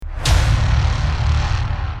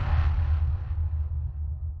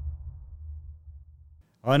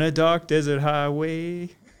On a dark desert highway,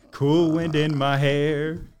 cool wind in my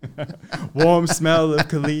hair, warm smell of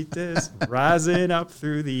colitas rising up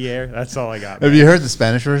through the air. That's all I got. Have you heard the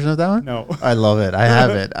Spanish version of that one? No. I love it. I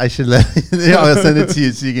have it. I should I'll send it to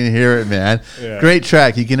you so you can hear it, man. Yeah. Great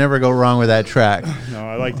track. You can never go wrong with that track. No,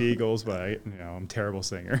 I like the Eagles, but I'm a terrible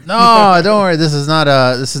singer. No, don't worry. This is not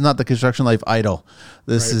the Construction Life Idol.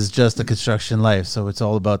 This is just a Construction Life. So it's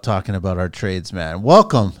all about talking about our trades, man.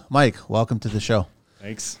 Welcome, Mike. Welcome to the show.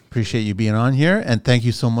 Thanks. Appreciate you being on here, and thank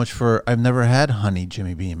you so much for. I've never had honey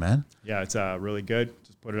Jimmy Beam, man. Yeah, it's really good.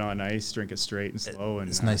 Just put it on ice, drink it straight and slow, and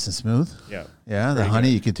It's nice and smooth. Yeah. Yeah, the honey.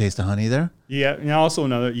 Good. You can taste the honey there. Yeah, and also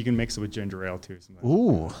you can mix it with ginger ale too.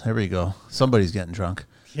 Ooh, there we go. Somebody's getting drunk.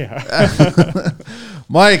 Yeah.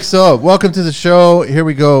 Mike, so welcome to the show. Here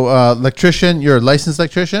we go. Electrician. You're a licensed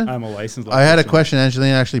electrician? I'm a licensed electrician. I had a question.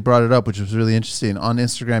 Angelina actually brought it up, which was really interesting. On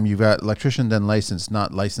Instagram, you've got electrician, then licensed,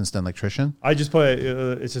 not licensed, then electrician. I just put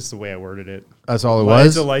it's just the way I worded it. That's all it was?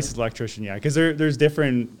 It's a licensed electrician, yeah. Because there's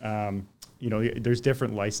different, there's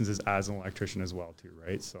different licenses as an electrician as well, too,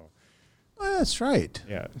 right? So. Oh, that's right.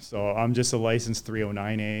 Yeah. So I'm just a licensed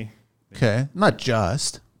 309A. Okay. Not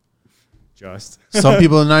just. Some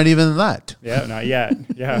people are not even that. Yeah, not yet.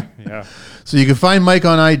 Yeah. So you can find Mike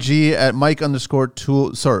on IG at Mike's underscore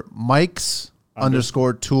tool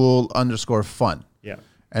underscore fun. Yeah.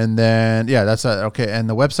 And then, that's okay. And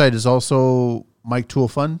the website is also Mike Tool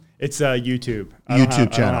Fun? It's a YouTube. channel. I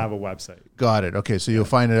don't have a website. Got it. Okay. So you'll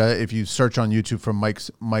find it if you search on YouTube for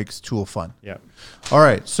Mike's Tool Fun. Yeah. All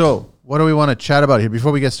right. So what do we want to chat about here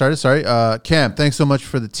before we get started? Sorry. Cam, thanks so much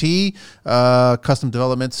for the tea. Custom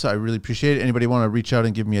developments. I really appreciate it. Anybody want to reach out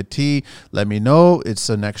and give me a tea, let me know. It's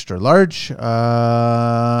an extra large.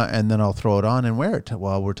 And then I'll throw it on and wear it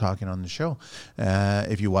while we're talking on the show.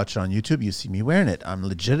 If you watch it on YouTube, you see me wearing it. I'm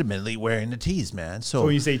legitimately wearing the tees, man. So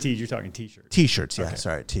when you say tees, you're talking t-shirts. T-shirts. Yeah. Okay.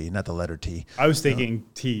 Sorry. Tea, not the letter T. I was thinking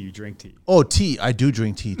tea. You drink tea. Oh, tea. I do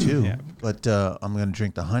drink tea too, Yeah. but I'm going to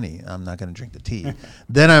drink the honey. I'm not going to drink the tea.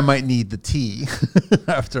 Then I might need the tea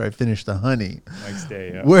after I finish the honey. Next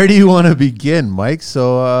day, yeah. Where do you want to begin, Mike?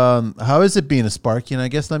 So how is it being a Sparky? And I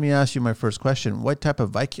guess let me ask you my first question. What type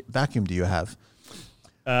of vacuum do you have?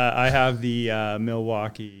 I have the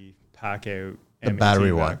Milwaukee Pack-Out. The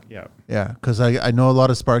battery one. Yeah. Yeah, because I know a lot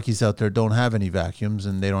of Sparkies out there don't have any vacuums,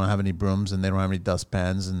 and they don't have any brooms, and they don't have any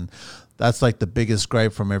dustpans, and that's like the biggest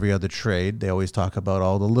gripe from every other trade. They always talk about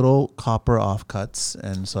all the little copper offcuts,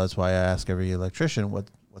 and so that's why I ask every electrician,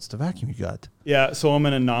 what's the vacuum you got? Yeah, so I'm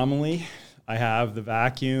an anomaly. I have the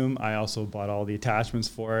vacuum. I also bought all the attachments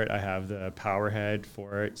for it. I have the power head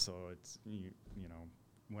for it, so it's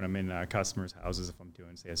when I'm in customers' houses, if I'm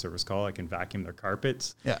doing, say, a service call, I can vacuum their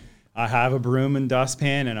carpets. Yeah. I have a broom and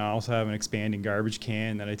dustpan, and I also have an expanding garbage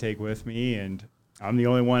can that I take with me, and I'm the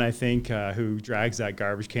only one, I think, who drags that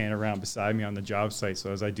garbage can around beside me on the job site.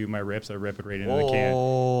 So as I do my rips, I rip it right into the can.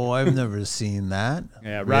 Oh, I've never seen that.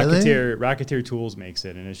 Yeah, really? Racketeer Tools makes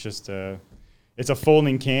it, and it's just it's a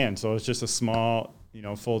folding can, so it's just a small,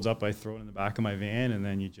 folds up. I throw it in the back of my van, and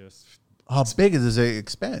then you just. How big does it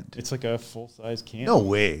expand? It's like a full-size can. No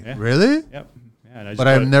way. Yeah. Really? Yep. Yeah, but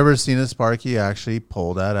I've never seen a Sparky actually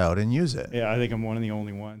pull that out and use it. Yeah, I think I'm one of the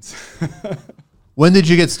only ones. When did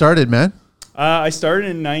you get started, man? I started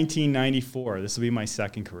in 1994. This will be my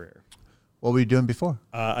second career. What were you doing before?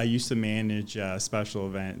 I used to manage special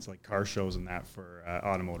events like car shows and that for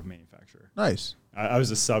automotive manufacturer. Nice. I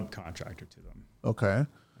was a subcontractor to them. Okay.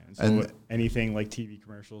 And so anything like TV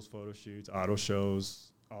commercials, photo shoots, auto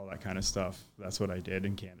shows, all that kind of stuff. That's what I did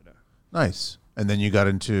in Canada. Nice. And then you got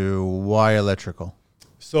into why electrical?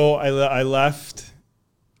 So I left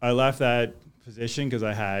that position because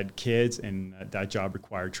I had kids, and that job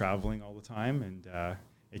required traveling all the time, and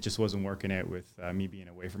it just wasn't working out with me being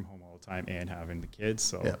away from home all the time and having the kids.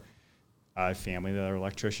 So I have family that are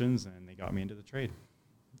electricians, and they got me into the trade.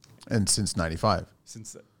 And since 95?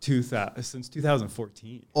 Since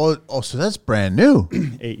 2014. Oh, so that's brand new.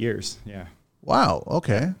 8 years, yeah. Wow,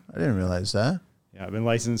 okay. I didn't realize that. Yeah, I've been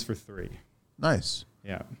licensed for 3. Nice.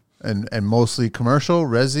 Yeah. And mostly commercial,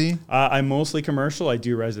 resi? I'm mostly commercial. I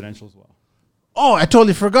do residential as well. Oh, I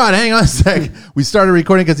totally forgot. Hang on a sec. We started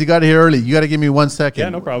recording because you got here early. You got to give me 1 second. Yeah,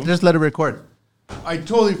 no problem. Just let it record. I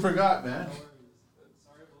totally forgot, man.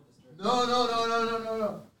 No. Ashley,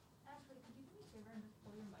 could you do me a favor and just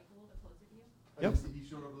pull your mic a little bit closer to you? Yep. He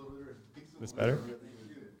showed up a little bit early. That's better?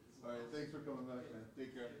 All right, thanks for coming back, man.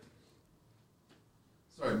 Take care.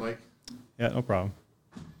 Sorry, Mike. Yeah, no problem.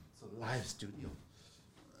 It's a live studio.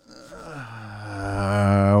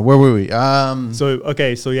 Where were we?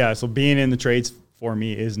 So being in the trades for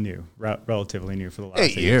me is new, relatively new for the last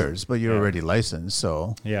 8 years, but you're already licensed.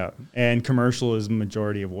 So Yeah, and commercial is the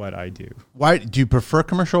majority of what I do. why do you prefer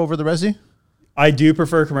commercial over the resi? I do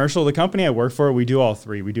prefer commercial. The company I work for, we do all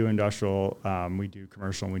three. We do industrial, we do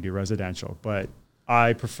commercial, and we do residential. But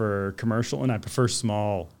I prefer commercial, and I prefer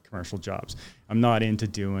small commercial jobs. I'm not into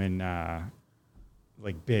doing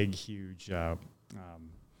like big, huge,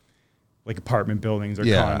 like apartment buildings or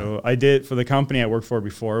Yeah. condo. I did for the company I worked for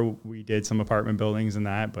before. We did some apartment buildings and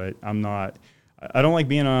that, but I'm not. I don't like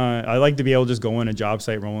being on. I like to be able to just go in a job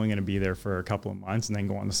site. We're only going to be there for a couple of months and then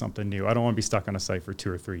go on to something new. I don't want to be stuck on a site for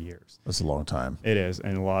 2 or 3 years. That's a long time. It is,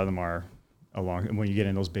 and a lot of them are a long. When you get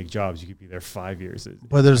in those big jobs, you could be there 5 years.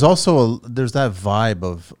 But there's also there's that vibe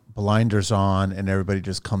of blinders on and everybody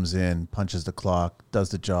just comes in, punches the clock, does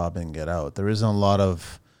the job, and get out. There isn't a lot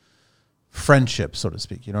of friendship, so to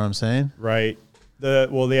speak. You know what I'm saying? Right. The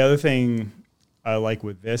other thing I like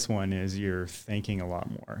with this one is you're thinking a lot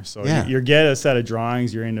more. So Yeah. you get a set of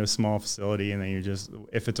drawings, you're into a small facility, and then you just,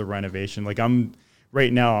 if it's a renovation, like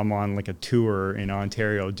right now I'm on like a tour in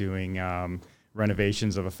Ontario doing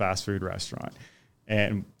renovations of a fast food restaurant,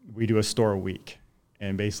 and we do a store a week.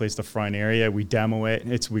 And basically it's the front area. We demo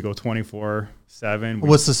it. We go 24/7.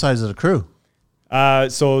 What's the size of the crew?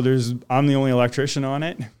 So I'm the only electrician on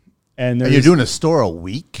it. And And you're doing a store a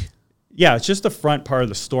week? yeah, it's just the front part of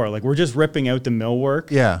the store. Like we're just ripping out the millwork.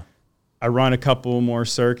 Yeah. I run a couple more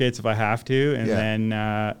circuits if I have to, and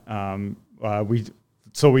Yeah. then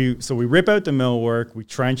we rip out the millwork, we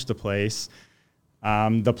trench the place.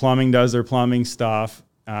 The plumbing does their plumbing stuff.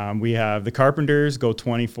 We have the carpenters go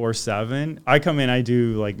 24/7. I come in, I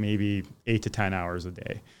do like maybe 8 to 10 hours a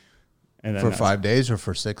day. And then For 5 days or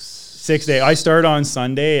for 6? 6 days. I start on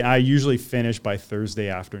Sunday, and I usually finish by Thursday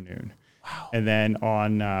afternoon. Wow. And then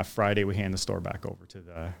on Friday, we hand the store back over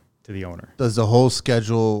to the owner. Does the whole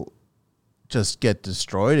schedule just get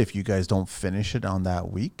destroyed if you guys don't finish it on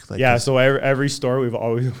that week? Like Yeah, so every store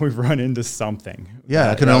we've run into something.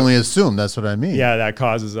 I can only assume. That's what I mean. Yeah, that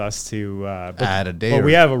causes us to Add a day But or-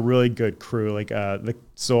 we have a really good crew.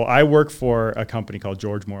 So I work for a company called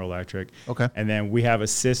George Moore Electric. Okay. And then we have a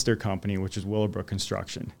sister company, which is Willowbrook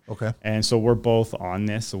Construction. Okay. And so we're both on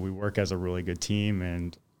this. So we work as a really good team.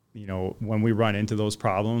 And, you know, when we run into those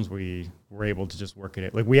problems, we're able to just work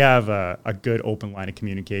it. Like we have a good open line of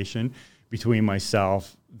communication between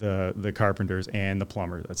myself, the carpenters, and the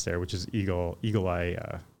plumber that's there, which is Eagle Eye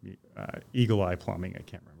Plumbing. I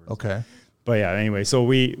can't remember. Okay. But yeah, anyway, so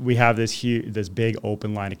we have this big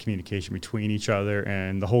open line of communication between each other,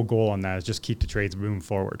 and the whole goal on that is just keep the trades moving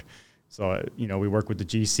forward. So, you know, we work with the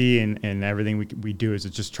GC, and everything we do is to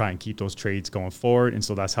just try and keep those trades going forward. And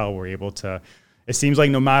so that's how we're able to, it seems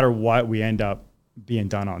like no matter what, we end up being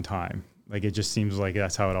done on time. Like it just seems like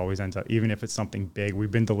that's how it always ends up. Even if it's something big, we've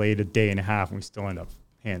been delayed a day and a half, and we still end up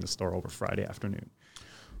handing the store over Friday afternoon.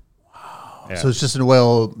 Wow. Yeah. So it's just a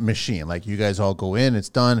well machine. Like you guys all go in, it's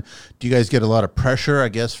done. Do you guys get a lot of pressure, I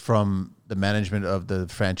guess, from the management of the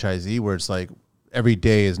franchisee, where it's like every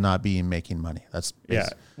day is not making money? That's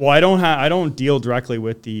Well, I don't deal directly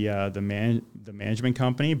with the management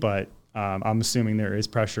company, but I'm assuming there is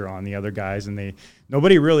pressure on the other guys, and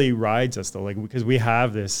nobody really rides us though, like because we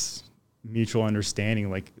have this mutual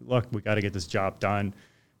understanding. Like, look, we got to get this job done.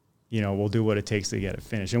 You know, we'll do what it takes to get it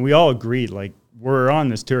finished. And we all agreed, like, we're on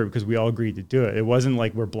this tour because we all agreed to do it. It wasn't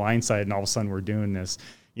like we're blindsided and all of a sudden we're doing this.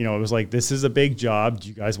 You know, it was like, this is a big job. Do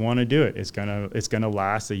you guys want to do it? It's gonna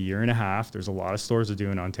last a year and a half. There's a lot of stores to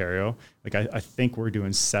do in Ontario. Like, I think we're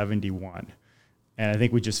doing 71. And I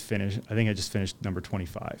think I just finished number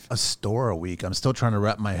 25. A store a week. I'm still trying to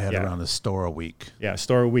wrap my head around a store a week. Yeah,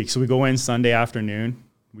 store a week. So we go in Sunday afternoon.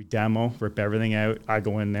 We demo, rip everything out. I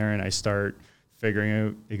go in there and I start figuring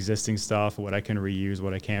out existing stuff, what I can reuse,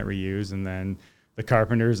 what I can't reuse. And then the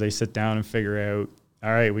carpenters, they sit down and figure out, all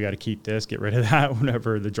right, we got to keep this, get rid of that,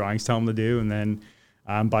 whatever the drawings tell them to do. And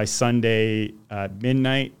then by Sunday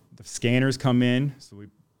midnight, the scanners come in. So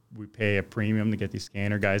we pay a premium to get these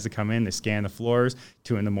scanner guys to come in. They scan the floors.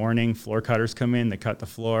 2 a.m, floor cutters come in. They cut the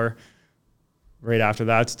floor. Right after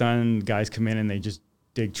that's done, guys come in and they just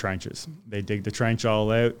dig trenches. They dig the trench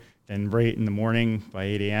all out. Then right in the morning by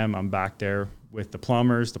 8 a.m., I'm back there with the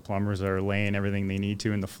plumbers. The plumbers are laying everything they need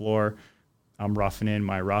to in the floor. I'm roughing in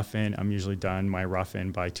my rough-in. I'm usually done my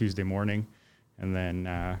rough-in by Tuesday morning. And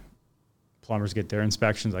then plumbers get their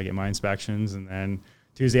inspections. I get my inspections. And then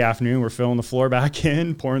Tuesday afternoon, we're filling the floor back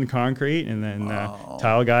in, pouring the concrete. And then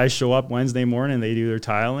tile guys show up Wednesday morning. They do their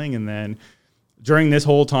tiling. And then during this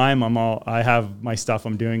whole time, I have my stuff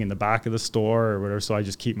I'm doing in the back of the store or whatever, so I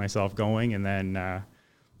just keep myself going, and then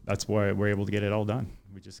that's why we're able to get it all done.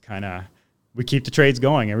 We just kind of we keep the trades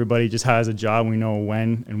going. Everybody just has a job. We know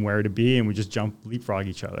when and where to be, and we just leapfrog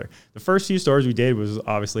each other. The first few stores we did was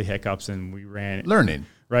obviously hiccups, and we ran Learning.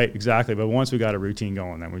 Right, exactly. But once we got a routine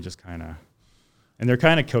going, then we just kind of, and they're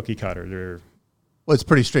kind of cookie cutter. They're Well, it's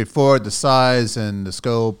pretty straightforward. The size and the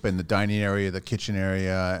scope and the dining area, the kitchen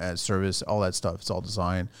area, and service, all that stuff. It's all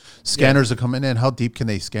designed. Scanners are coming in. How deep can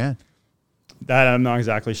they scan? that I'm not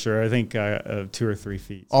exactly sure. I think 2 or 3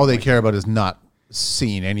 feet. All they care about is not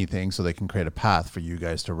seeing anything, so they can create a path for you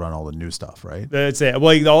guys to run all the new stuff, right? That's it.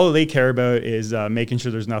 Well, all they care about is making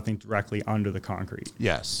sure there's nothing directly under the concrete.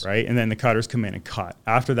 Yes. Right. And then the cutters come in and cut.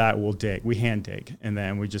 After that, we'll dig. We hand dig. And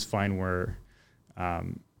then we just find where,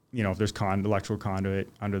 if there's electrical conduit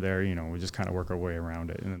under there, we just kind of work our way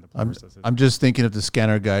around it. And then the plumber does it. I'm just thinking of the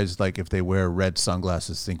scanner guys, like if they wear red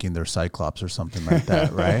sunglasses, thinking they're Cyclops or something like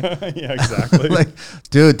that, right? Yeah, exactly. Like,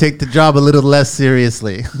 dude, take the job a little less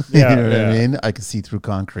seriously. Yeah, you know what yeah. I mean? I can see through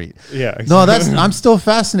concrete. Yeah. Exactly. No, I'm still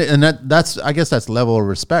fascinated, and I guess that's level of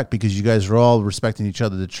respect, because you guys are all respecting each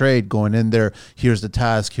other. The trade going in there. Here's the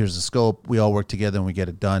task. Here's the scope. We all work together and we get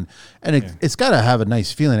it done. And it's got to have a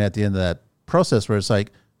nice feeling at the end of that process where it's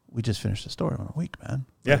like, we just finished the store in a week, man.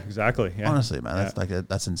 Yeah, exactly. Yeah. Honestly, man,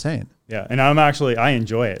 that's insane. Yeah, and I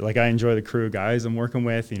enjoy it. Like, I enjoy the crew guys I'm working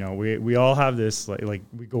with. We all have this like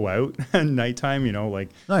we go out at nighttime.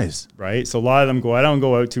 Nice. Right. So a lot of them go. I don't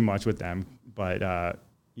go out too much with them, but I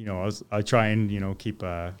try and keep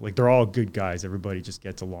they're all good guys. Everybody just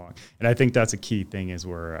gets along, and I think that's a key thing is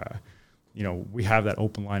where we have that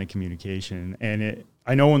open line of communication. And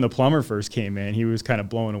I know when the plumber first came in, he was kind of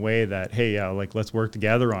blown away that, hey, let's work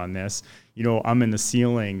together on this. I'm in the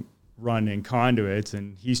ceiling running conduits,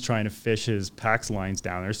 and he's trying to fish his PAX lines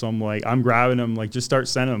down there. So I'm grabbing him, just start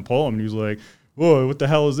sending him, pull him. And he's like, whoa, what the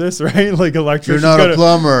hell is this, right? Like, electrician's You're not a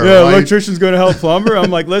plumber. Yeah, right? electrician's going to help plumber. I'm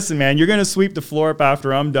like, listen, man, you're going to sweep the floor up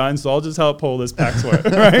after I'm done, so I'll just help pull this PAX wire,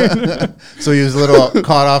 right? So he was a little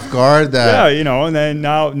caught off guard. Yeah, and then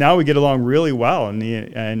now we get along really well, and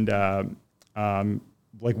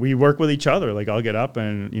we work with each other. Like, I'll get up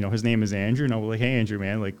and, his name is Andrew, and I'll be like, hey, Andrew,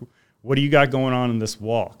 man, like, what do you got going on in this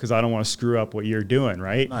wall? Because I don't want to screw up what you're doing,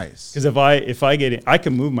 right? Nice. Because if I get it, I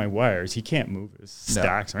can move my wires. He can't move his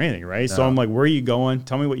stacks or anything, right? No. So I'm like, where are you going?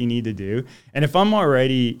 Tell me what you need to do. And if I'm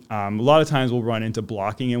already, a lot of times we'll run into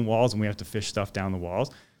blocking in walls, and we have to fish stuff down the walls.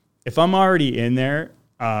 If I'm already in there,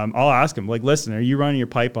 I'll ask him, like, listen, are you running your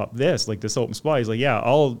pipe up this open spot? He's like, yeah,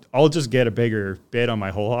 I'll just get a bigger bit on my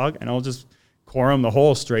hole hog, and I'll just core them the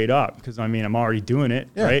hole straight up, because I'm already doing it,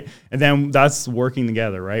 right? And then that's working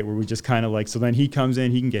together, right? Where we just kind of so then he comes in,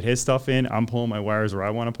 he can get his stuff in, I'm pulling my wires where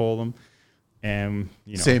I want to pull them, and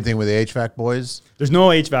Same thing with the HVAC boys. there's no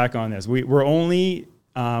HVAC on this. We're only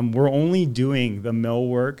doing the mill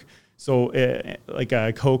work. So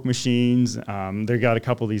Coke machines, they got a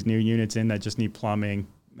couple of these new units in that just need plumbing.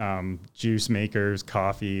 Juice makers,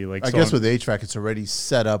 coffee. I guess with HVAC, it's already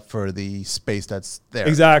set up for the space that's there.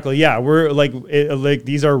 Exactly. Yeah, we're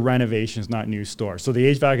these are renovations, not new stores. So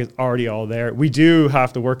the HVAC is already all there. We do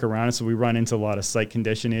have to work around it, so we run into a lot of site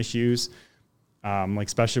condition issues.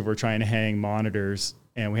 Especially if we're trying to hang monitors,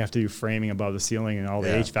 and we have to do framing above the ceiling, and all the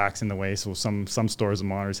HVAC's in the way. So some stores and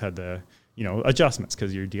monitors had the adjustments,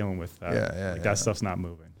 because you're dealing with that stuff's not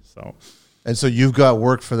moving. So you've got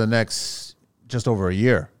work for the next just over a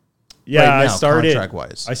year. Yeah, right now, I started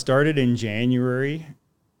contract-wise. I started in January,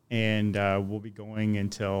 and we'll be going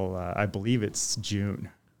until I believe it's June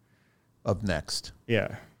of next.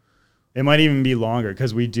 Yeah, it might even be longer,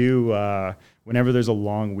 because we do whenever there's a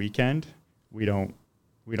long weekend, we don't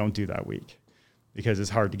do that week, because it's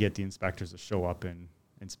hard to get the inspectors to show up and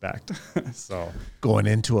inspect. So going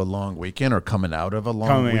into a long weekend or coming out of a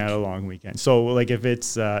long weekend. So if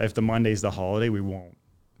it's if the Monday's the holiday, we won't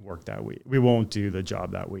work that week. We won't do the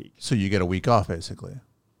job that week. So you get a week off, basically.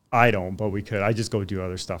 I don't, but we could. I just go do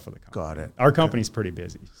other stuff for the company. Got it. Our company's pretty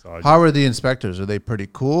busy. So how are the inspectors? Are they pretty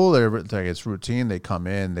cool? It's routine. They come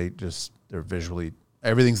in. They're visually,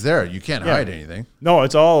 everything's there. You can't hide anything. No,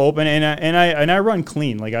 it's all open, and I run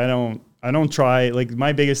clean. Like, I don't try. Like,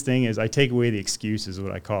 my biggest thing is I take away the excuses, is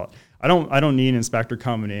what I call it. I don't need an inspector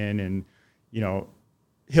coming in and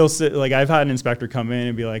he'll sit, I've had an inspector come in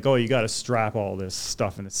and be like, oh, you got to strap all this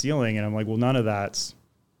stuff in the ceiling. And I'm like, well, none of that's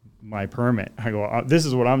my permit. I go, this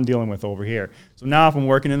is what I'm dealing with over here. So now if I'm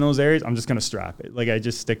working in those areas, I'm just going to strap it. I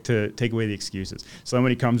just take away the excuses. So then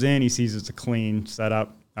when he comes in, he sees it's a clean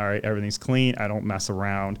setup. All right, everything's clean. I don't mess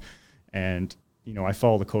around. And, I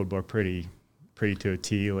follow the code book pretty to a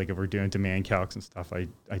T. If we're doing demand calcs and stuff,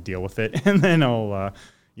 I deal with it. And then I'll,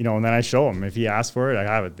 and then I show him. If he asks for it, I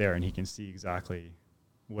have it there, and he can see exactly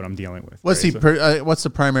what I'm dealing with. What's right? what's the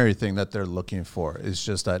primary thing that they're looking for? Is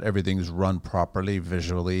just that everything's run properly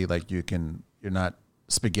visually, like you're not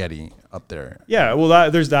spaghetti up there. Yeah,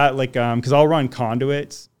 well, there's that, like, because I'll run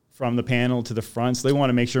conduits from the panel to the front, so they want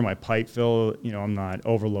to make sure my pipe fill, I'm not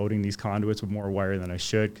overloading these conduits with more wire than I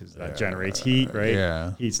should, because that generates heat, right?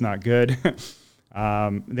 Yeah. Heat's not good.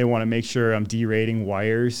 They want to make sure I'm derating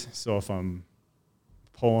wires, so if I'm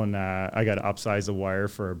pulling, I got to upsize the wire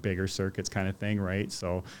for a bigger circuits kind of thing, right?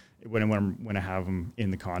 So when I have them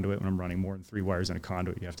in the conduit, when I'm running more than 3 wires in a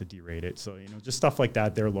conduit, you have to derate it. So, just stuff like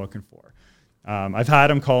that they're looking for. I've had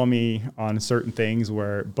them call me on certain things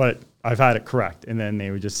but I've had it correct. And then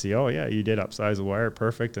they would just see, oh yeah, you did upsize the wire.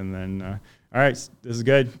 Perfect. And then, all right, this is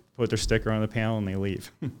good. Put their sticker on the panel and they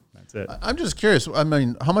leave. That's it. I'm just curious. I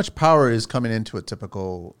mean, how much power is coming into a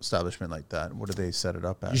typical establishment like that? What do they set it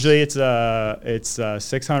up at? Usually it's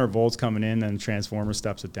 600 volts coming in, and the transformer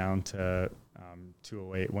steps it down to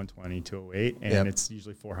 208, 120, 208, and it's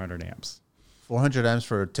usually 400 amps. 400 amps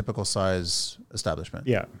for a typical size establishment.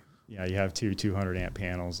 Yeah. Yeah, you have 200 amp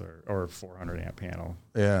panels or 400 amp panel.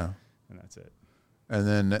 Yeah. And that's it.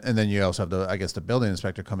 And then you also have the building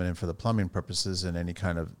inspector coming in for the plumbing purposes, and any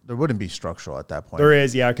kind of, there wouldn't be structural at that point. There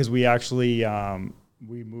is, yeah, because we actually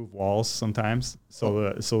we move walls sometimes.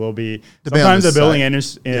 So there'll be sometimes the building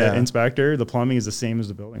inspector, the plumbing is the same as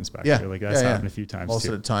the building inspector. Yeah. Like that's happened a few times Most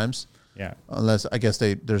too. of the times. Yeah. Unless I guess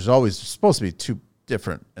there's always supposed to be 2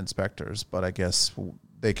 different inspectors, but I guess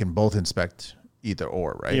they can both inspect either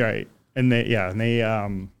or, right? Yeah, right. And they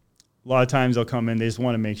a lot of times they'll come in, they just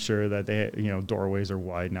want to make sure that they, doorways are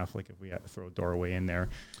wide enough. Like if we have to throw a doorway in there.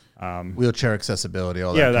 Wheelchair accessibility,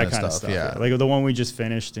 all that kind of stuff. Yeah. Like the one we just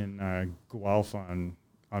finished in Guelph on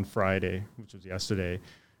Friday, which was yesterday,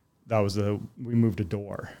 we moved a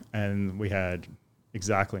door and we had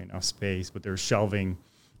exactly enough space, but there's shelving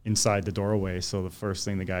inside the doorway. So the first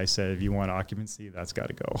thing the guy said, if you want occupancy, that's got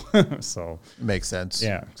to go. So makes sense.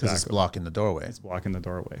 Yeah, because it's blocking the doorway. It's blocking the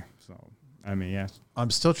doorway. So, I mean, yeah. I'm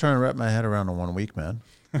still trying to wrap my head around in 1 week, man,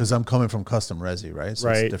 because I'm coming from custom resi, right? So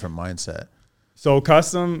it's a different mindset. So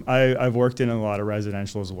custom, I've worked in a lot of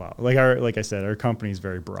residential as well. Like I said, our company is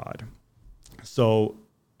very broad. So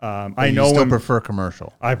I know you still prefer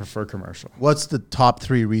commercial. I prefer commercial. What's the top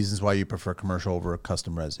 3 reasons why you prefer commercial over a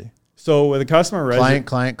custom resi? So with a customer client,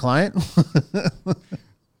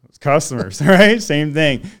 customers, right? Same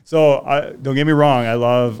thing. So don't get me wrong. I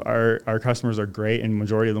love our customers are great, and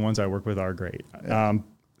majority of the ones I work with are great. Yeah.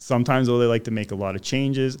 Sometimes though they like to make a lot of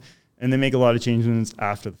changes, and they make a lot of changes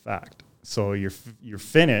after the fact. So you're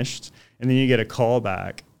finished, and then you get a call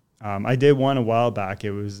back. I did one a while back.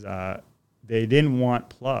 It was they didn't want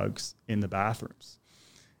plugs in the bathrooms,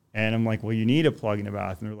 and I'm like, well, you need a plug in the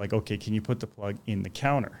bathroom. They're like, okay, can you put the plug in the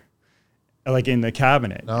counter? Like in the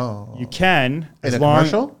cabinet. No. You can. In a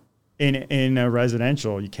commercial? In a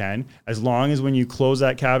residential, you can. As long as when you close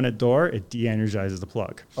that cabinet door, it de-energizes the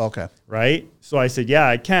plug. Okay. Right? So I said, yeah,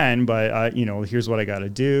 I can, but here's what I got to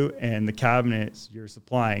do. And the cabinet you're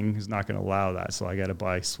supplying is not going to allow that. So I got to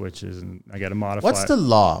buy switches and I got to modify. What's the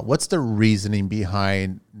law? What's the reasoning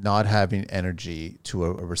behind not having energy to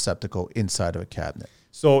a receptacle inside of a cabinet?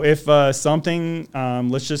 So if something,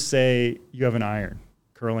 let's just say you have an iron.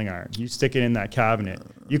 Curling iron. You stick it in that cabinet.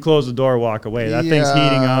 You close the door, walk away. That thing's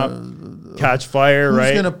heating up, catch fire,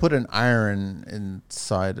 right? Who's going to put an iron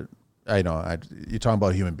inside? I know. You're talking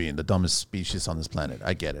about a human being, the dumbest species on this planet.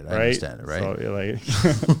 I get it. I understand it, right?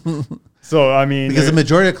 So I mean, because the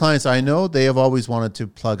majority of clients I know, they have always wanted to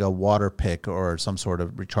plug a water pick or some sort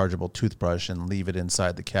of rechargeable toothbrush and leave it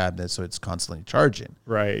inside the cabinet so it's constantly charging.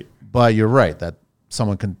 Right. But you're right that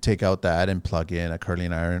someone can take out that and plug in a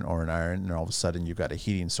curling iron or an iron, and all of a sudden you've got a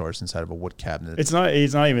heating source inside of a wood cabinet. It's not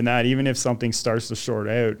even that. Even if something starts to short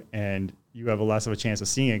out and you have less of a chance of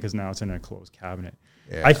seeing it because now it's in a closed cabinet.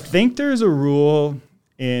 Yeah. I think there's a rule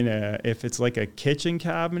if it's like a kitchen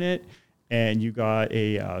cabinet and you got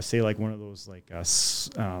a, say like one of those like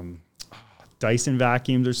Dyson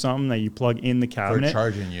vacuums or something that you plug in the cabinet. For a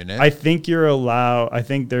charging unit. I think you're allowed. I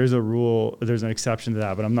think there's a rule. There's an exception to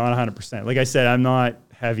that, but I'm not 100%. Like I said, I'm not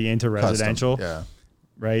heavy into residential. Custom, yeah.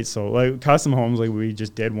 Right. So like custom homes, like we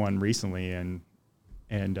just did one recently, and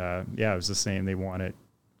it was the same. They wanted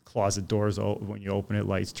closet doors when you open it,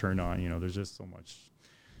 lights turn on. There's just so much.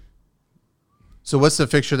 So what's the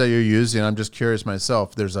fixture that you're using? I'm just curious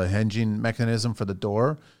myself. There's a hinging mechanism for the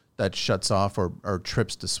door that shuts off or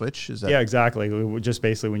trips the switch? Is that? Yeah, exactly. Just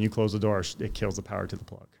basically when you close the door, it kills the power to the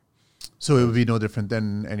plug. So it would be no different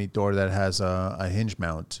than any door that has a hinge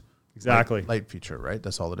mount. Exactly. Light feature, right?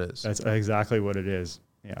 That's all it is. That's exactly what it is.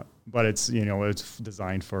 Yeah. But it's, it's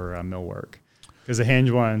designed for millwork. Because the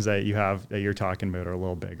hinge ones that you're talking about are a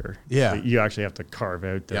little bigger. Yeah. So you actually have to carve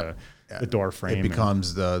out the door frame. It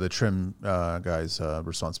becomes the trim guy's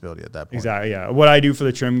responsibility at that point. Exactly. Yeah. What I do for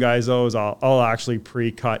the trim guys though is I'll actually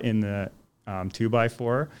pre-cut in the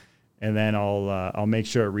 2x4, and then I'll make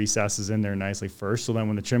sure it recesses in there nicely first. So then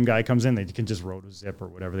when the trim guy comes in, they can just roto zip or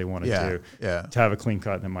whatever they want to do to have a clean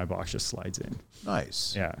cut, and then my box just slides in.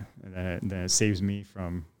 Nice. Yeah. And then it saves me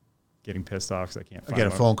from getting pissed off because I can't find I get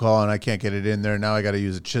a phone call and I can't get it in there. Now I got to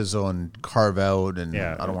use a chisel and carve out, and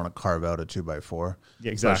I don't want to carve out a 2x4.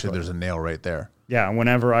 Yeah, exactly. Especially there's a nail right there. Yeah, and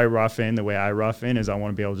whenever I rough in, the way I rough in is I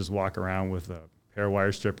want to be able to just walk around with a pair of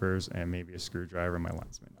wire strippers and maybe a screwdriver and my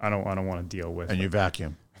lensman. I don't want to deal with and you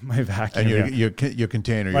vacuum. My vacuum. And your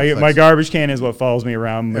container. My garbage can is what follows me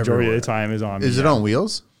around majority Everywhere. of the time is on me. Is it on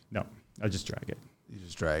wheels? No, I just drag it. You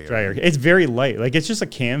just drag it. It's very light. Like it's just a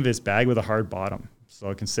canvas bag with a hard bottom, so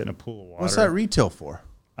it can sit in a pool of water. What's that retail for?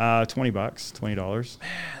 $20, $20.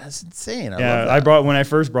 That's insane. I brought when I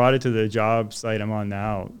first brought it to the job site I'm on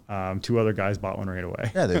now. 2 other guys bought one right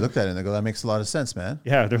away. Yeah, they looked at it and they go, "That makes a lot of sense, man."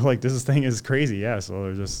 Yeah, they're like, "This thing is crazy." Yeah, so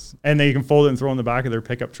they're just, and they can fold it and throw it in the back of their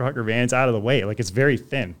pickup truck or van. It's out of the way. Like it's very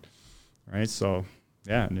thin, right? So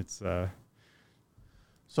yeah, and it's.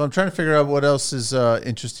 So I'm trying to figure out what else is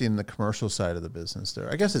interesting in the commercial side of the business.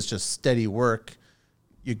 There, I guess it's just steady work.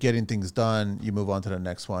 You're getting things done. You move on to the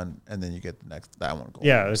next one, and then you get that one going.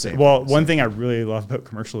 Yeah. One thing I really love about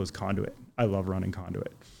commercial is conduit. I love running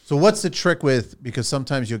conduit. So what's the trick with? Because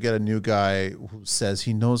sometimes you'll get a new guy who says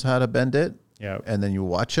he knows how to bend it. Yeah. And then you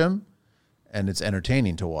watch him, and it's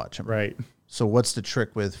entertaining to watch him. Right. So what's the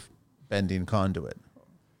trick with bending conduit?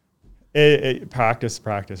 Practice.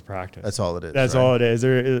 That's all it is. That's all it is.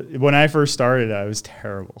 When I first started, I was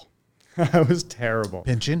terrible. I was terrible.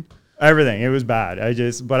 Pinching? Everything. It was bad.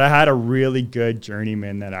 But I had a really good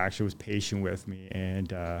journeyman that actually was patient with me,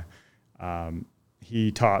 and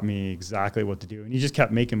he taught me exactly what to do, and he just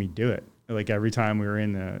kept making me do it. Like every time we were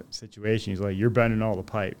in the situation, he's like, "You're bending all the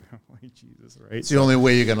pipe." I'm like, Jesus, right? It's the only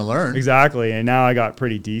way you're going to learn. Exactly. And now I got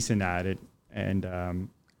pretty decent at it, and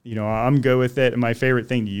I'm good with it. And my favorite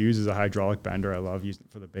thing to use is a hydraulic bender. I love using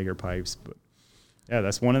it for the bigger pipes, but yeah,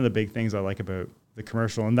 that's one of the big things I like about the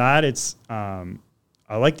commercial, and that it's.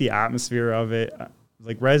 I like the atmosphere of it.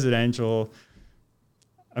 Like residential,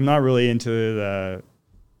 I'm not really into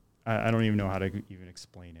I don't even know how to even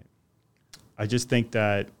explain it. I just think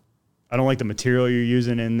that I don't like the material you're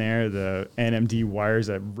using in there, the NMD wires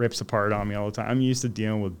that rips apart on me all the time. I'm used to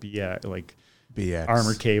dealing with BX.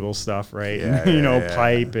 Armored cable stuff, right? Yeah,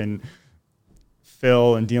 pipe and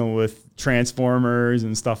fill and dealing with transformers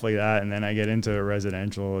and stuff like that. And then I get into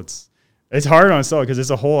residential. It's hard on itself because it's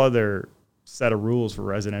a whole other set of rules for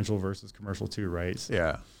residential versus commercial too, right? So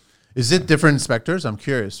yeah. Is it different inspectors? I'm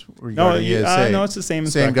curious. No, it's the same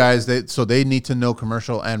Same guys. They need to know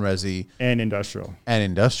commercial and resi and industrial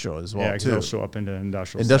as well too. They'll show up into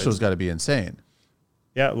industrial. Industrial's got to be insane.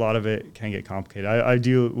 Yeah, a lot of it can get complicated.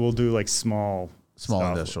 We'll do like small stuff.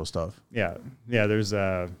 Industrial stuff. Yeah. There's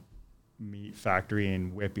a meat factory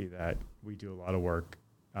in Whippy that we do a lot of work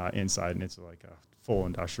inside, and it's like a full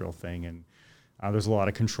industrial thing, and there's a lot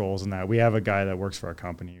of controls in that. We have a guy that works for our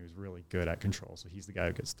company who's really good at controls, so he's the guy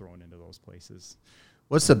who gets thrown into those places.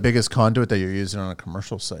 What's the biggest conduit that you're using on a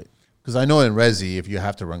commercial site? Because I know in resi, if you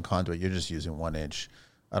have to run conduit, you're just using 1 inch.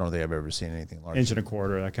 I don't think I've ever seen anything larger.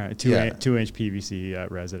 1.25 inch, that kind of 2-inch PVC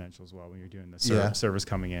at residential as well when you're doing the service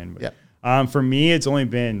coming in. But, for me, it's only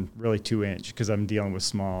been really 2-inch because I'm dealing with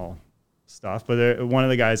small stuff. But one of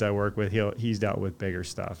the guys I work with, he's dealt with bigger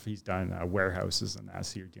stuff. He's done warehouses and that,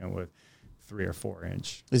 so you're dealing with 3 or 4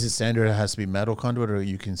 inch. Is it standard? It has to be metal conduit, or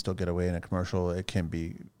you can still get away in a commercial. It can't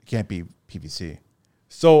be PVC.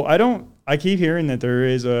 So I keep hearing that there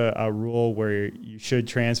is a rule where you should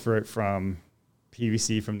transfer it from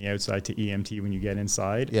PVC from the outside to EMT when you get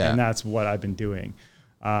inside. Yeah. And that's what I've been doing.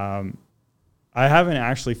 I haven't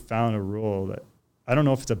actually found a rule that, I don't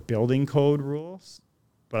know if it's a building code rule,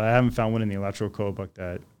 but I haven't found one in the electrical code book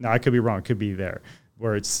that, now I could be wrong, it could be there,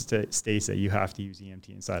 where it states that you have to use EMT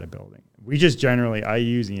inside a building. I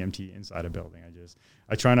use EMT inside a building.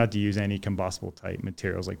 I try not to use any combustible type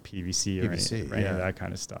materials like PVC or any of that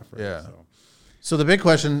kind of stuff. Right? Yeah. So the big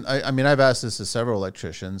question, I mean, I've asked this to several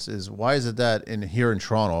electricians, is why is it that here in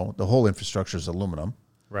Toronto, the whole infrastructure is aluminum,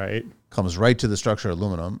 right? Comes right to the structure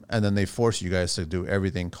aluminum, and then they force you guys to do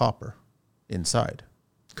everything copper inside.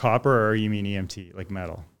 Copper, or you mean EMT, like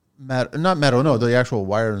metal? Not metal, no, the actual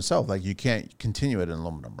wire itself. Like you can't continue it in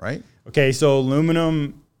aluminum, right? Okay, so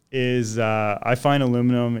aluminum is, I find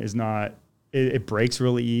aluminum is not it breaks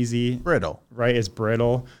really easy. Brittle. Right, it's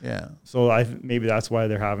brittle. Yeah. So maybe that's why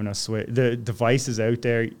they're having us switch. The devices out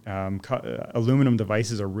there, aluminum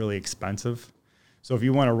devices are really expensive. So if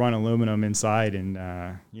you want to run aluminum inside and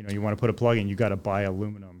you want to put a plug in, you got to buy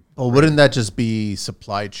aluminum. Well, wouldn't that just be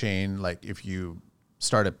supply chain? Like if you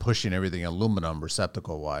started pushing everything aluminum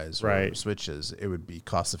receptacle wise or Right. switches, it would be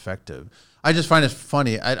cost effective. I just find it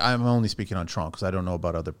funny. I'm only speaking on Toronto because I don't know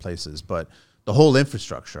about other places, but the whole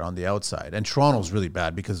infrastructure on the outside, and Toronto's really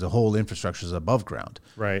bad because the whole infrastructure is above ground,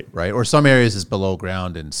 Right. right? Or some areas is below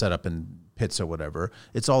ground and set up in pits or whatever.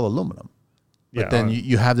 It's all aluminum. But then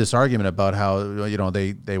you have this argument about how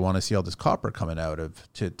they want to see all this copper coming out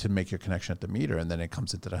to make your connection at the meter, and then it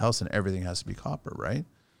comes into the house and everything has to be copper, right?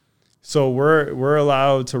 So we're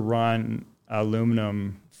allowed to run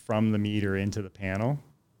aluminum from the meter into the panel.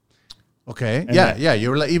 Okay. And Yeah.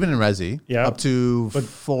 You're even in Resi, Yeah. up to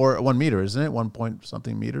 1 meter, isn't it? 1 point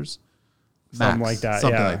something meters. Something Max. like that.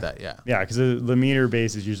 Something yeah. like that. Yeah. Yeah, because the meter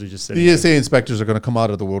base is usually just sitting. The ESA inspectors are going to come out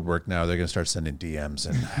of the woodwork now. They're going to start sending DMs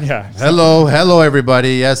and Yeah. hello,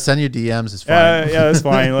 everybody. Yes, send your DMs. It's fine. Yeah, that's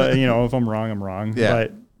fine. If I'm wrong, I'm wrong. Yeah.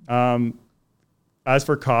 But as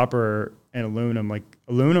for copper and aluminum, like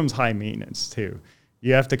aluminum's high maintenance too.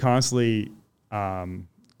 You have to constantly,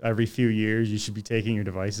 every few years, you should be taking your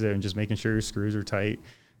devices out and just making sure your screws are tight.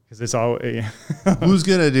 Because it's all Who's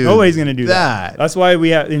going to do nobody's going to do that. that? That's why we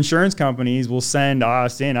have insurance companies will send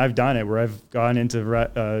us in. I've done it where I've gone into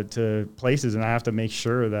to places and I have to make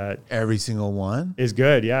sure that Every single one? is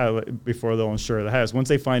good. Yeah, before they'll insure the house. Once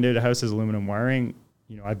they find out a house has aluminum wiring,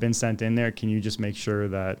 I've been sent in there. Can you just make sure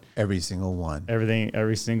that Every single one.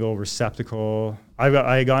 every single receptacle?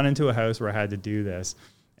 I got into a house where I had to do this,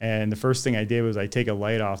 and the first thing I did was I take a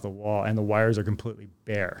light off the wall, and the wires are completely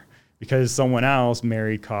bare. Because someone else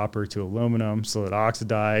married copper to aluminum, so it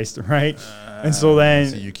oxidized, right? And so then,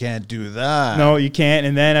 So you can't do that. no, you can't.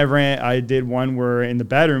 And then I did one where in the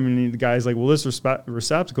bedroom, and the guy's like, "Well, this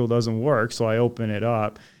receptacle doesn't work." So I open it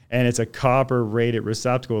up, and it's a copper rated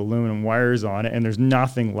receptacle, aluminum wires on it, and there's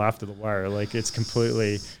nothing left of the wire. Like it's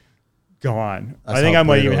completely gone. That's I think how I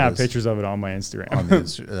might brittle even it have is. pictures of it on my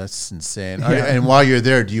Instagram. That's insane. And while you're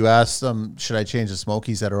there, do you ask them, should I change the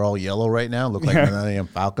Smokies that are all yellow right now? Look like Millennium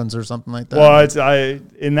Falcons or something like that? Well,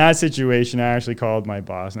 in that situation, I actually called my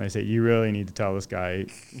boss and I said, "You really need to tell this guy,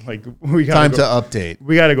 like, we got Time to update.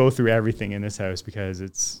 We got to go through everything in this house because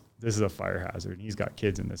this is a fire hazard. And he's got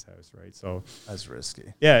kids in this house, right? So That's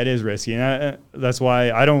risky. yeah, it is risky, and that's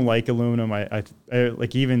why I don't like aluminum. I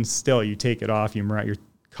like even still, you take it off, you mount your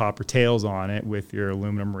copper tails on it with your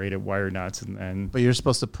aluminum rated wire nuts, and then But you're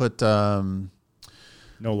supposed to put, no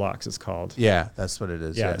locks. It's called. yeah, that's what it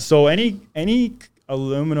is. Yeah. So any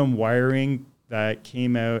aluminum wiring that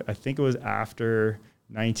came out, I think it was after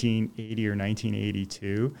 1980 or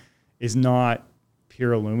 1982, is not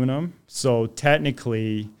pure aluminum. So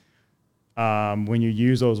technically, when you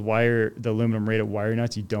use the aluminum rated wire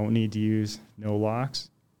nuts, you don't need to use no locks.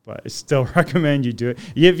 But I still recommend you do it.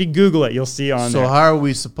 If you Google it, you'll see on So there. how are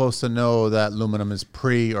we supposed to know that aluminum is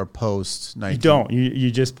pre or post 19? You don't. You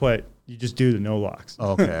just do the no locks.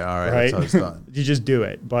 Okay, all right. Right? That's how it's done. You just do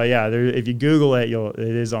it. But yeah, if you Google it, it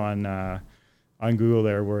is on Google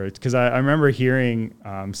there where it's, because I remember hearing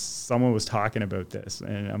someone was talking about this,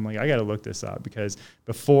 and I'm like, I got to look this up because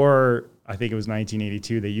before, I think it was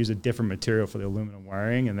 1982, they used a different material for the aluminum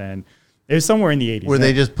wiring, and then it was somewhere in the 80s. Were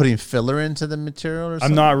they just putting filler into the material or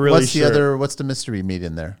something? I'm not really what's sure. What's the mystery meat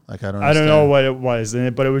in there? Like, I don't know what it was,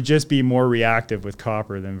 but it would just be more reactive with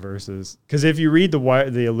copper than versus, because if you read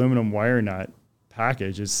the aluminum wire nut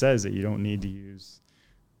package, it says that you don't need to use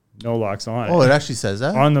no locks on it. Oh, it actually says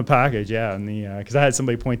that? On the package, yeah. And because I had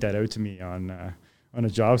somebody point that out to me on a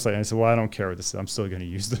job site, and I said, "Well, I don't care what this is. I'm still going to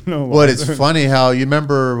use the no locks." Well, it's funny how you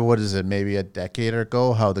remember, what is it, maybe a decade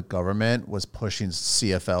ago, how the government was pushing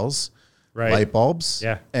CFLs, Right. light bulbs.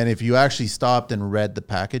 Yeah. And if you actually stopped and read the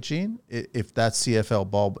packaging, if that CFL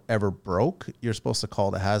bulb ever broke, you're supposed to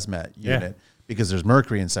call the hazmat unit because there's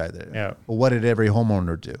mercury inside there. Yeah. But what did every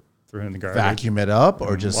homeowner do? Threw it in the garbage. Vacuum it up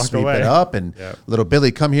or just walk sweep away. it up and Yeah. little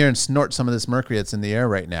Billy, come here and snort some of this mercury that's in the air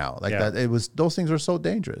right now. Like Yeah. that. Those things were so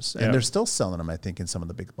dangerous. And Yeah. they're still selling them, I think, in some of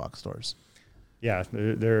the big box stores. Yeah,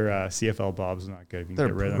 their CFL bulbs are not good. If you can They're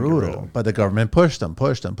get rid of them, get rid of brutal. them. But the government pushed them.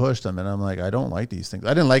 And I'm like, I don't like these things.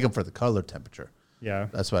 I didn't like them for the color temperature. Yeah.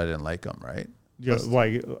 That's why I didn't like them, right? Yeah,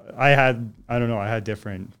 like I had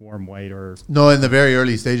different warm white or No, in the very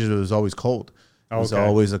early stages, it was always cold. It was Okay.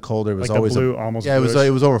 always a colder. It was Like a always blue, almost yeah. bluish. It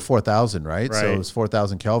was over 4,000, right? So Right. it was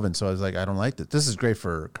 4,000 Kelvin. So I was like, I don't like this. This is great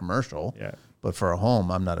for commercial. Yeah. But for a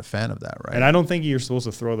home, I'm not a fan of that, right? And I don't think you're supposed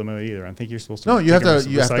to throw them out either. I think you're supposed to. No, you have take to.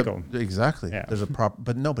 them You have recycle. to exactly. Yeah. There's a proper,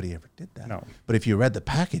 but nobody ever did that. No. But if you read the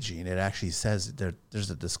packaging, it actually says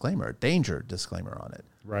there's a disclaimer, a danger disclaimer on it,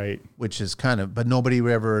 Right. which is kind of. But nobody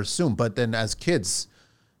would ever assume. But then as kids,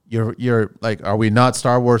 you're like, are we not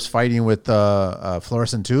Star Wars fighting with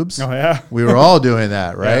fluorescent tubes? Oh yeah. We were all doing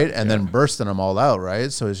that, right? Yeah, and then bursting them all out,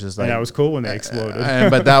 right? So it's just like And that was cool when they exploded.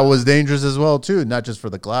 but that was dangerous as well too, not just for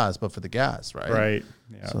the glass, but for the gas, right? Right.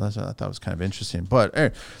 Yeah. So that's what I thought was kind of interesting. But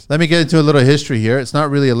let me get into a little history here. It's not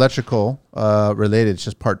really electrical related. It's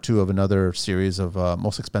just part 2 of another series of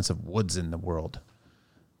most expensive woods in the world.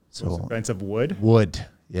 So Most expensive wood. wood,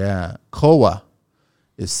 yeah. Koa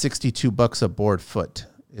is $62 a board foot.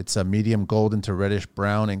 It's a medium golden to reddish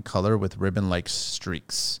brown in color with ribbon-like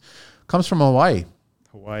streaks. Comes from Hawaii.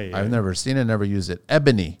 Hawaii. I've never seen it, never used it.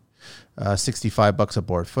 Ebony, $65 a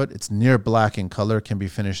board foot. It's near black in color, can be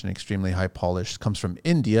finished in extremely high polish. Comes from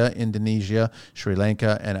India, Indonesia, Sri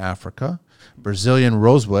Lanka, and Africa. Brazilian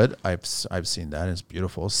rosewood, I've seen that. It's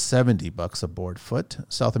beautiful. $70 a board foot.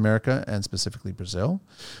 South America and specifically Brazil.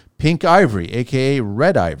 Pink ivory, aka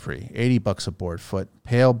red ivory, $80 a board foot.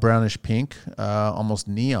 Pale brownish pink, almost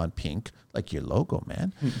neon pink, like your logo,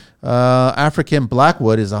 man. African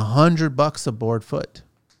blackwood is $100 a board foot.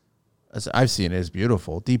 As I've seen it, it's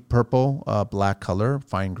beautiful. Deep purple, black color,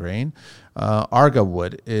 fine grain. Arga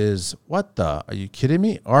wood is, what the? Are you kidding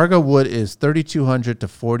me? Arga wood is $3,200 to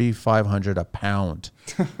 $4,500 a pound,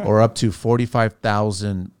 or up to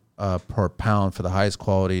 $45,000 per pound for the highest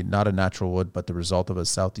quality. Not a natural wood, but the result of a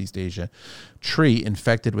Southeast Asia tree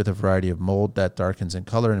infected with a variety of mold that darkens in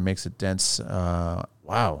color and makes it dense. Wow,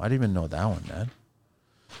 I didn't even know that one,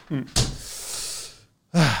 man.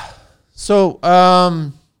 So,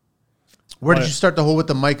 where did you start the whole with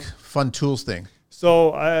the Mike Fun Tools thing?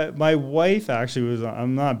 So my wife actually was.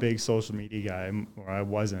 I'm not a big social media guy, or I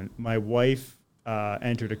wasn't. My wife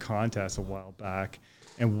entered a contest a while back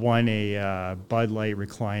and won a Bud Light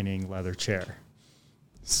reclining leather chair.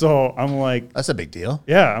 So I'm like, That's a big deal.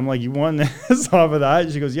 yeah. I'm like, you won this off of that?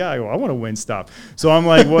 And she goes, yeah. I go, I want to win stuff. So I'm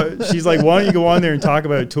like, what? She's like, why don't you go on there and talk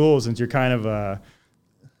about tools since you're kind of a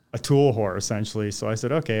tool whore essentially. So I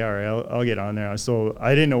said, okay, all right, I'll get on there. So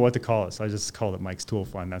I didn't know what to call it. So I just called it Mike's Tool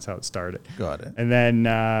Fun. That's how it started. Got it. And then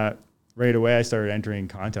right away I started entering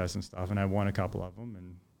contests and stuff, and I won a couple of them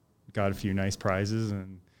and got a few nice prizes.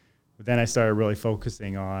 But then I started really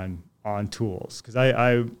focusing on tools, because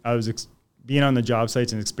I was being on the job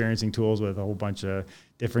sites and experiencing tools with a whole bunch of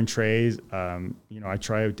different trays. I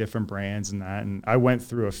try out different brands and that, and I went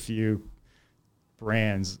through a few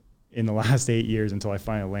brands in the last 8 years until I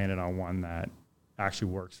finally landed on one that actually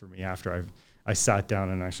works for me after I sat down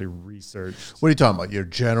and actually researched. What are you talking about? Your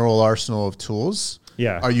general arsenal of tools?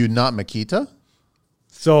 Yeah. Are you not Makita?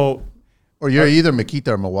 So, Or you're either Makita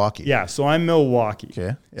or Milwaukee? yeah, so I'm Milwaukee.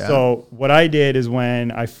 Okay. Yeah. So what I did is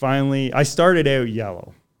when I started out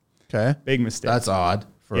yellow. Okay. Big mistake. That's odd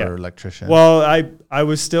for Yeah. an electrician. Well, I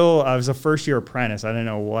was a first year apprentice. I didn't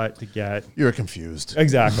know what to get. You were confused.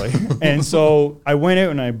 Exactly. And so I went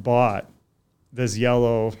out and I bought this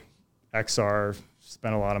yellow XR,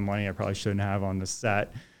 spent a lot of money I probably shouldn't have on the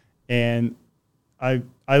set. And I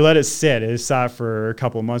let it sit. It sat for a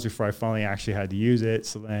couple of months before I finally actually had to use it.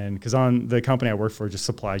 So then, because on the company I worked for just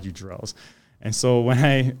supplied you drills. And so when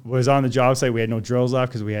I was on the job site, we had no drills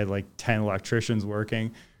left because we had like 10 electricians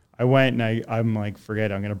working. I went and I'm like,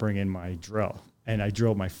 forget it, I'm going to bring in my drill. And I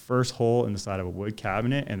drilled my first hole in the side of a wood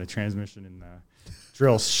cabinet, and the transmission in the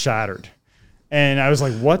drill shattered. And I was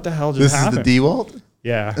like, what the hell just happened? This is the DeWalt?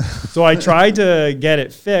 Yeah. So I tried to get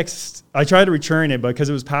it fixed. I tried to return it, but because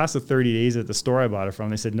it was past the 30 days at the store I bought it from,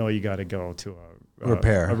 they said, no, you got to go to a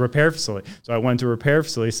repair facility. So I went to a repair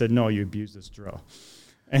facility, said, no, you abused this drill.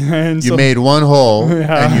 And You made one hole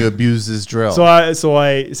Yeah. and you abused this drill. So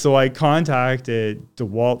I contacted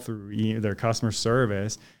DeWalt through their customer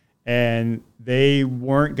service, and they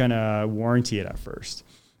weren't gonna warranty it at first.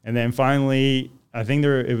 And then finally, I think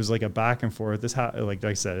it was like a back and forth. Like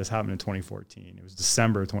I said, this happened in 2014. It was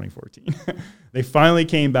December of 2014. They finally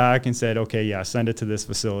came back and said, okay, yeah, send it to this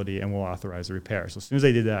facility and we'll authorize the repair. So as soon as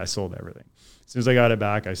they did that, I sold everything. As soon as I got it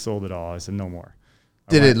back, I sold it all. I said, no more.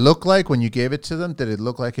 Did it look like, when you gave it to them, did it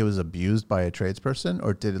look like it was abused by a tradesperson,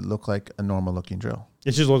 or did it look like a normal looking drill?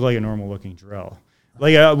 It just looked like a normal looking drill.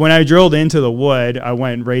 Like when I drilled into the wood, I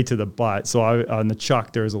went right to the butt. So on the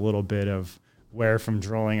chuck, there was a little bit of wear from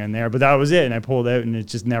drilling in there, but that was it. And I pulled out and it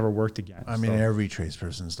just never worked again. I mean, every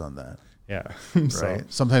tradesperson's done that. Yeah. Right.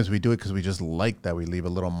 Sometimes we do it because we just like that we leave a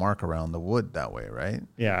little mark around the wood that way, right?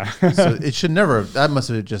 Yeah. So it should never, that must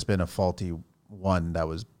have just been a faulty one that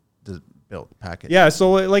was built package. Yeah.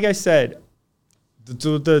 So like I said,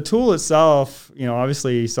 The tool itself,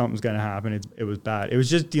 obviously something's going to happen. It was bad. It was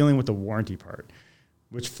just dealing with the warranty part,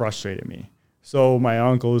 which frustrated me. So my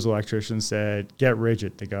uncle, who's an electrician, said, get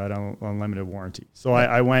Rigid. They got unlimited warranty. So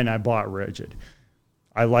I went and I bought Rigid.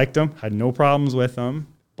 I liked them, had no problems with them.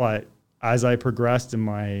 But as I progressed in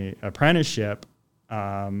my apprenticeship,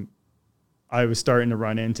 I was starting to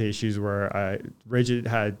run into issues where Rigid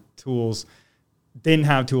had tools, didn't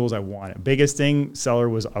have tools I wanted. Biggest thing, seller,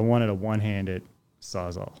 was I wanted a one-handed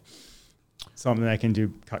Sawzall. Something I can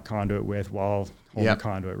do cut conduit with while holding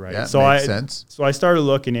conduit, right? Yeah, so makes sense. So I started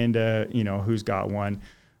looking into, who's got one.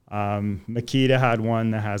 Makita had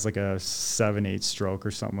one that has like a 7/8 stroke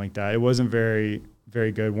or something like that. It wasn't very,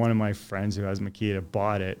 very good. One of my friends who has Makita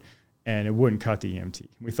bought it, and it wouldn't cut the EMT.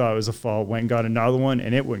 We thought it was a fault. Went and got another one,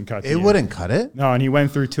 and it wouldn't cut the EMT. It wouldn't cut it? No, and he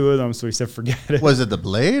went through 2 of them, so he said, forget it. Was it the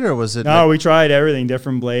blade or was it? No, we tried everything,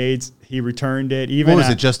 different blades. He returned it. Even what was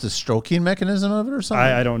it, just the stroking mechanism of it or something?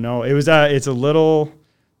 I don't know. It was it's a little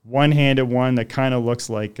one-handed one that kind of looks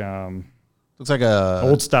like looks like a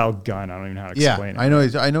old style gun. I don't even know how to explain it.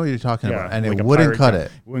 I know what you're talking about, and like it a wouldn't pirate cut gun.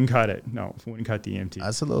 it. Wouldn't cut it. No, it wouldn't cut the EMT.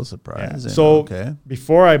 That's a little surprising. Yeah. So okay.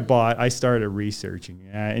 before I bought, I started researching,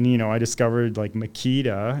 and I discovered like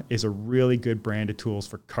Makita is a really good brand of tools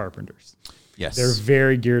for carpenters. Yes, They're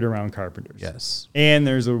very geared around carpenters. Yes. And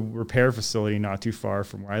there's a repair facility not too far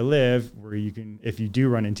from where I live where you can, if you do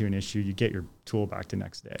run into an issue, you get your tool back the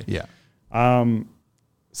next day. Yeah.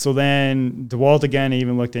 So then DeWalt, again, I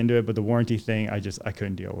even looked into it, but the warranty thing, I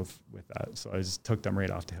couldn't deal with that. So I just took them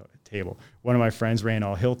right off the table. One of my friends ran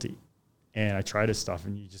all Hilti, and I tried his stuff,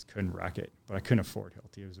 and you just couldn't rack it. But I couldn't afford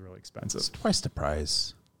Hilti. It was really expensive. It's twice the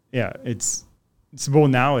price. Yeah, well,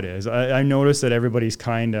 now it is. I noticed that everybody's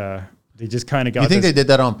they just kind of got. You think they did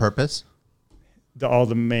that on purpose? All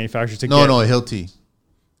the manufacturers to No, Hilti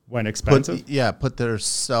went expensive. Put their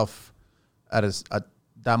stuff at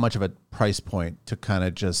that much of a price point to kind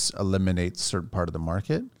of just eliminate certain part of the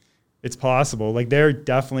market. It's possible. Like they're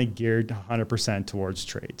definitely geared 100% towards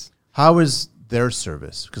trades. How is their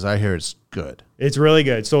service? Because I hear it's good. It's really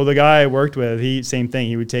good. So the guy I worked with, same thing.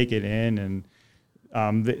 He would take it in,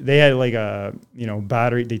 and they had like a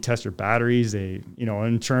battery. They test your batteries. They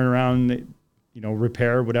and turn around.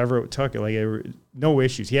 Repair whatever it took. No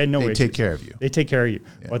issues. He had no issues. They take care of you. They take care of you,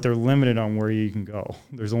 but they're limited on where you can go.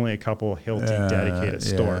 There's only a couple Hilti dedicated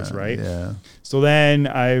stores, right? Yeah. So then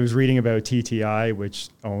I was reading about TTI, which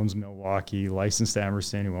owns Milwaukee, licensed to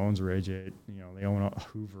Emerson, who owns Rigid. They own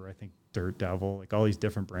Hoover, I think Dirt Devil, like all these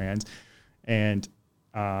different brands. And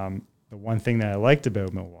the one thing that I liked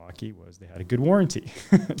about Milwaukee was they had a good warranty.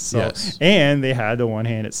 And they had the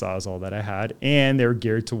one-handed Sawzall that I had, and they were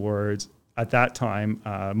geared towards, at that time,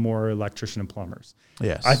 more electrician and plumbers.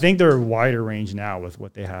 Yes. I think they're a wider range now with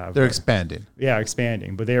what they have. They're expanding. Yeah,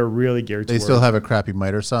 expanding. But they are really geared They still have a crappy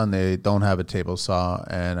miter saw, and they don't have a table saw,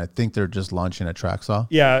 and I think they're just launching a track saw.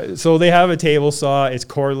 Yeah, so they have a table saw. It's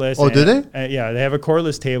cordless. Oh, do they? Yeah, they have a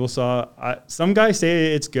cordless table saw. Some guys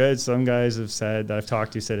say it's good. Some guys have said, that I've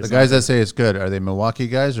talked to, said it's the guys that say it's good, are they Milwaukee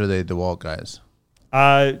guys or are they DeWalt guys?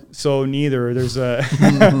 So neither. There's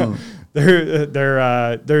a...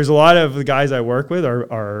 there's a lot of the guys I work with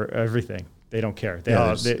are everything. They don't care.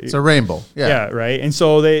 It's a rainbow. Yeah, right. And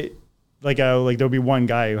so they there'll be one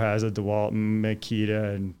guy who has a DeWalt and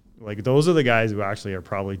Makita, and like those are the guys who actually are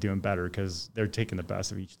probably doing better because they're taking the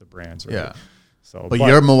best of each of the brands. Right? Yeah. So, but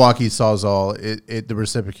your Milwaukee Sawzall, the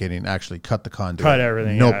reciprocating actually cut the conduit. Cut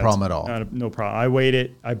everything. No problem at all. No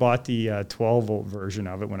problem. I bought the 12 volt version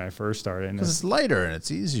of it when I first started. Because it's lighter and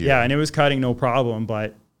it's easier. Yeah, and it was cutting no problem,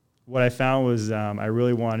 but what I found was I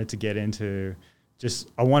really wanted to get into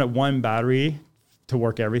I wanted one battery to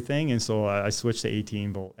work everything. And so I switched to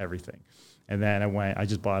 18 volt everything. And then I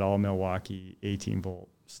just bought all Milwaukee 18 volt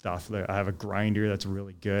stuff. I have a grinder that's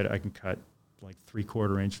really good. I can cut like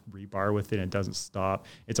 3/4 inch rebar with it and it doesn't stop.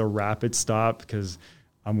 It's a rapid stop because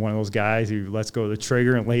I'm one of those guys who lets go of the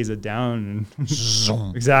trigger and lays it down.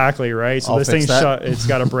 And exactly, right? So this thing it's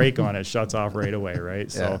got a brake on it, shuts off right away, right?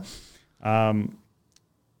 So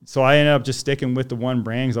So I ended up just sticking with the one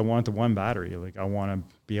brand because I want the one battery. Like I want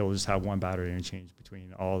to be able to just have one battery and change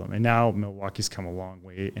between all of them. And now Milwaukee's come a long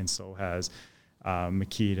way, and so has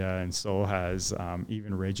Makita, and so has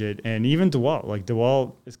even Rigid, and even DeWalt. Like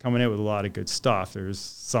DeWalt is coming out with a lot of good stuff. There's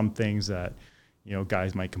some things that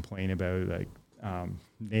guys might complain about, like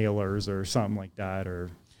nailers or something like that. Or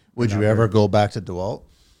would you ever go back to DeWalt?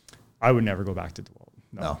 I would never go back to DeWalt.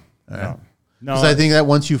 No. No. No, Because I think that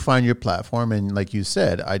once you find your platform, and like you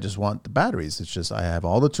said, I just want the batteries. It's just I have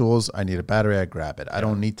all the tools. I need a battery. I grab it. I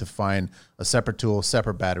don't need to find a separate tool,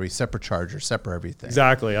 separate battery, separate charger, separate everything.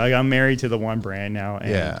 exactly. Like I'm married to the one brand now,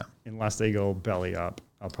 and Yeah. unless they go belly up,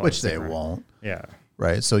 I'll probably Which stick they around. won't. Yeah,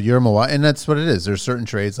 Right. So you're Milwaukee, and that's what it is. There's certain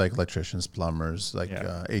trades like electricians, plumbers, like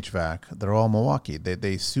Yeah. HVAC. They're all Milwaukee.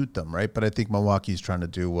 They suit them, right? But I think Milwaukee's trying to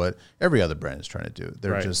do what every other brand is trying to do.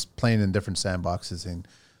 They're Right. just playing in different sandboxes. And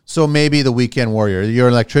so maybe the weekend warrior, you're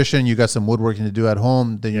an electrician, you got some woodworking to do at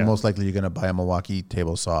home, then you're Yeah. most likely you're going to buy a Milwaukee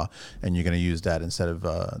table saw, and you're going to use that instead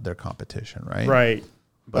of their competition, right? right.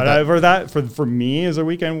 But for me as a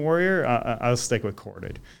weekend warrior, I'll stick with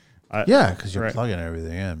corded. Yeah, because you're Right. plugging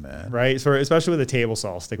everything in, man. Right. So especially with a table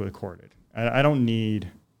saw, I'll stick with corded. I don't need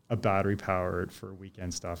a battery powered for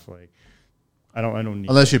weekend stuff. Like I don't need.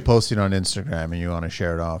 Unless you're posting on Instagram and you want to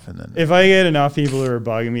share it off, and then If I get enough people who are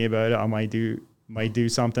bugging me about it, I might do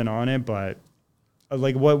something on it. But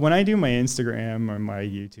like when I do my Instagram or my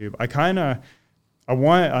YouTube, I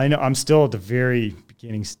know I'm still at the very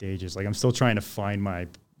beginning stages. Like I'm still trying to find my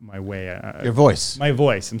way. your voice. My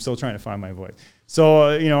voice. I'm still trying to find my voice. So,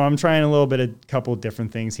 I'm trying a couple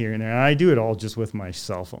different things here and there. And I do it all just with my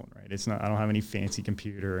cell phone, right? I don't have any fancy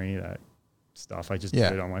computer or any of that stuff. I just do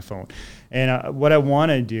it on my phone. And what I want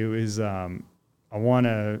to do is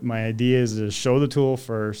my idea is to show the tool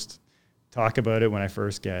first, talk about it when I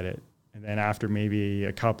first get it. And then after maybe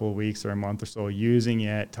a couple of weeks or a month or so using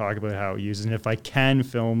it, talk about how it uses it. And if I can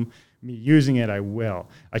film me using it, I will.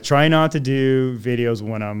 I try not to do videos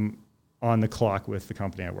when I'm on the clock with the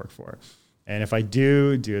company I work for. And if I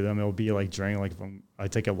do them, it'll be like during, like, if I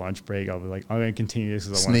take a lunch break, I'll be like, I'm going to continue this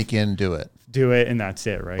because I want Sneak in, do it. to do it, and that's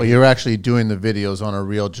it, right? But you're actually doing the videos on a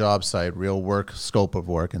real job site, real work, scope of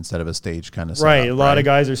work, instead of a stage kind of setup, Right. A lot of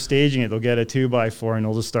guys are staging it. They'll get a 2x4 and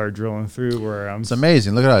they'll just start drilling through where I'm. It's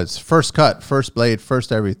amazing. Look at that. It's first cut, first blade,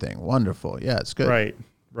 first everything. Wonderful. Yeah, it's good. Right.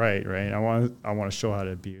 I want to show how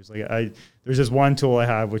to abuse. There's this one tool I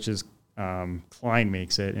have, which is Klein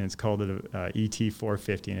makes it, and it's called an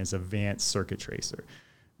ET450, and it's advanced circuit tracer.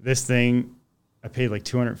 This thing, I paid like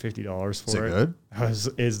 $250 for Is it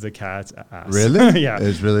good? Is the cat's ass. Really? Yeah.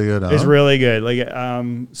 It's really good. Huh? It's really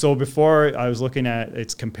good. So before I was looking at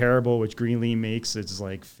it's comparable, which Greenlee makes. It's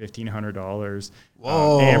like $1,500.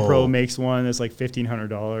 Whoa. Ampro makes one that's like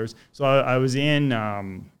 $1,500. So I was in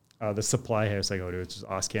the supply house I go to, which is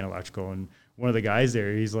Oscan Electrical, and one of the guys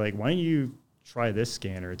there, he's like, "Why don't you try this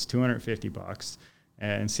scanner? It's $250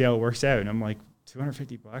 and see how it works out." And I'm like,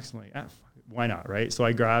 $250? I'm like, why not, right? So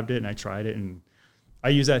I grabbed it and I tried it, and I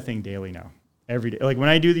use that thing daily now, every day. Like when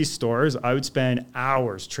I do these stores, I would spend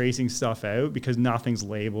hours tracing stuff out because nothing's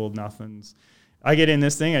labeled, I get in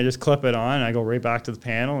this thing, I just clip it on, and I go right back to the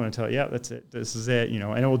panel, and I tell you, yeah, that's it. This is it,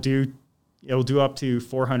 and it'll do up to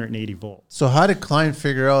 480 volts. So how did Klein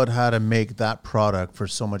figure out how to make that product for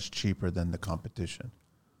so much cheaper than the competition?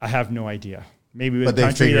 I have no idea. Maybe But they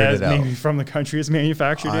figured it out. maybe from the country it's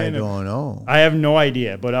manufactured I in. don't know. I have no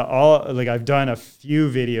idea, but I've done a few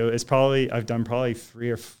videos. I've done probably 3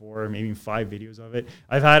 or 4, maybe 5 videos of it.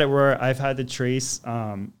 I've had it where I've had to trace.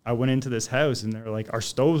 I went into this house and they're like, our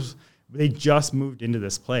stoves. They just moved into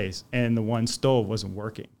this place and the one stove wasn't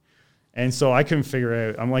working, and so I couldn't figure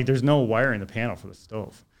out. I'm like, there's no wire in the panel for the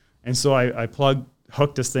stove, and so I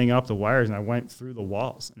hooked this thing up the wires, and I went through the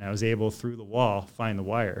walls, and I was able through the wall find the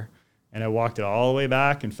wire. And I walked it all the way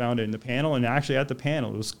back and found it in the panel. And actually at the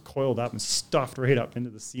panel, it was coiled up and stuffed right up into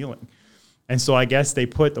the ceiling. And so I guess they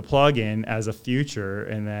put the plug in as a future,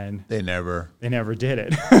 and then They never did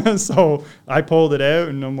it. So I pulled it out,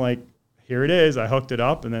 and I'm like, here it is. I hooked it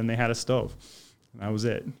up, and then they had a stove. And that was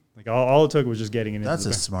it. Like all it took was just getting it. That's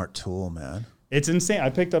a smart tool, man. It's insane. I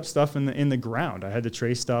picked up stuff in the ground. I had to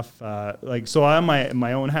trace stuff. So I have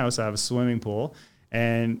my own house. I have a swimming pool.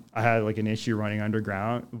 And I had like an issue running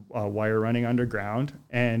underground, wire running underground.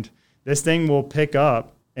 And this thing will pick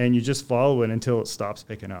up, and you just follow it until it stops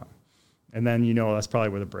picking up. And then that's probably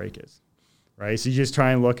where the break is, right? So you just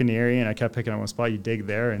try and look in the area, and I kept picking up one spot. You dig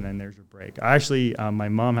there, and then there's your break. My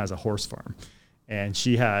mom has a horse farm, and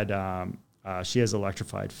she has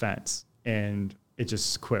electrified fence, and it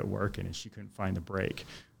just quit working, and she couldn't find the break.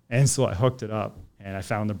 And so I hooked it up, and I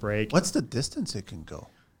found the break. What's the distance it can go?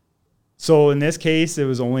 So in this case, it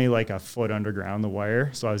was only like a foot underground, the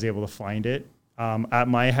wire. So I was able to find it. At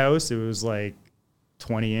my house, it was like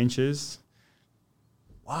 20 inches.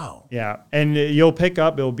 Wow. Yeah. And you'll pick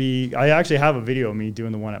up, I actually have a video of me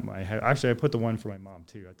doing the one at my house. Actually, I put the one for my mom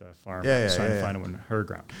too at the farm. I was trying to find one on her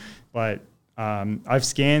ground. But I've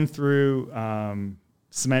scanned through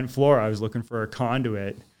cement floor. I was looking for a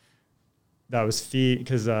conduit that was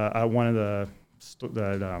because one of the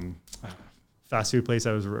fast food place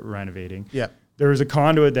I was renovating. Yeah. There was a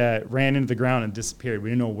conduit that ran into the ground and disappeared. We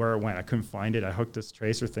didn't know where it went. I couldn't find it. I hooked this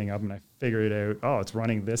tracer thing up and I figured out, oh, it's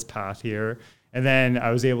running this path here. And then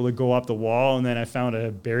I was able to go up the wall and then I found a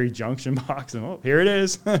buried junction box and, oh, here it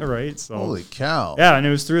is. Right. So Holy cow. yeah, and it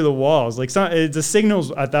was through the walls. Like the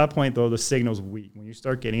signals at that point, though, the signal's weak. When you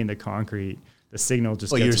start getting into concrete, the signal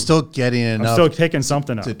just Well, gets... you're still getting I'm enough still picking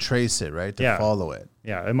something up. to trace it, right? To Yeah. follow it.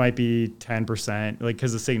 Yeah, it might be 10%, like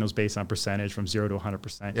because the signal's based on percentage from 0 to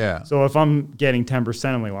 100%. Yeah. So if I'm getting 10%,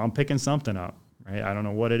 I'm like, well, I'm picking something up, right? I don't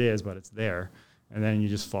know what it is, but it's there. And then you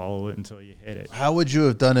just follow it until you hit it. How would you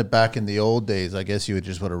have done it back in the old days? I guess you would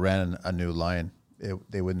just would have ran a new line.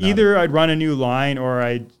 They would not. Either I'd run a new line or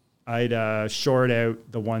I'd short out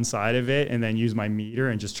the one side of it and then use my meter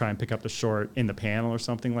and just try and pick up the short in the panel or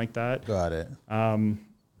something like that. Got it.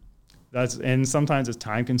 And sometimes it's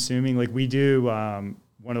time consuming. Like we do one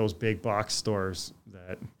of those big box stores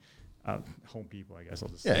that Home Depot, I guess I'll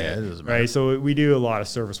just say Yeah, it, it doesn't matter. right? So we do a lot of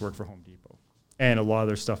service work for Home Depot, and a lot of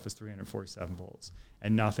their stuff is 347 volts,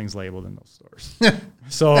 and nothing's labeled in those stores.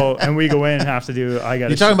 So, and we go in and have to do.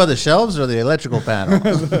 You talking about the shelves or the electrical panel?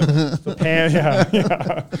 the pan,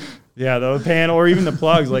 yeah, the panel or even the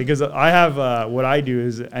plugs. Like, because I have what I do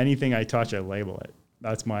is anything I touch, I label it.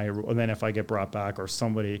 That's my. And then if I get brought back or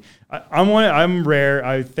somebody, I'm rare.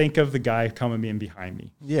 I think of the guy coming in behind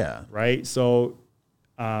me. Yeah. Right. So,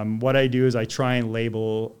 what I do is I try and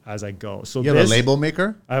label as I go. So You have a label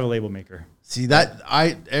maker? I have a label maker. See that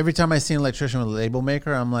every time I see an electrician with a label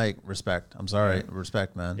maker, I'm like, respect. I'm sorry,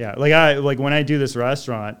 respect, man. Yeah, like when I do this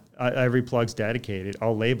restaurant, every plug's dedicated.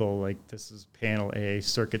 I'll label like this is panel A,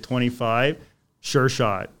 circuit 25, Sure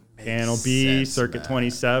Shot. Panel B, sense, circuit man.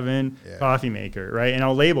 27, Yeah. coffee maker, right? And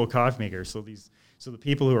I'll label coffee maker so the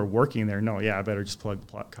people who are working there know, yeah, I better just plug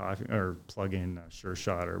coffee or plug in Sure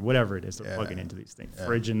Shot or whatever it is they're plugging into these things. Yeah.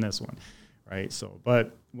 Fridge in this one, right? So,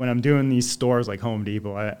 but when I'm doing these stores like Home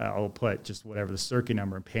Depot, I'll put just whatever the circuit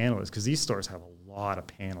number and panel is because these stores have a lot of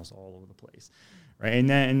panels all over the place, right? And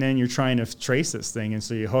then you're trying to trace this thing, and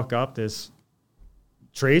so you hook up this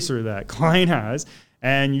tracer that Klein has,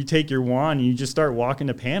 and you take your wand and you just start walking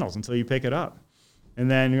to panels until you pick it up. And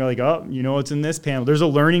then you're like, oh, you know what's in this panel. There's a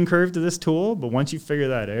learning curve to this tool, but once you figure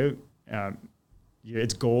that out,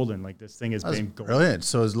 it's golden. Like this thing has That's been golden. brilliant.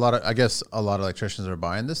 So there's I guess a lot of electricians are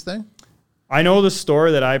buying this thing. I know the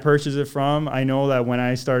store that I purchased it from. I know that when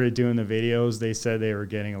I started doing the videos, they said they were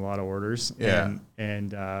getting a lot of orders. Yeah.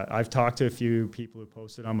 And I've talked to a few people who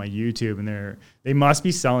posted on my YouTube, and they must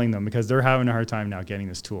be selling them because they're having a hard time now getting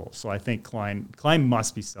this tool. So I think Klein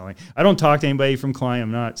must be selling. I don't talk to anybody from Klein.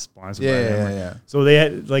 I'm not sponsored by them. Yeah. So they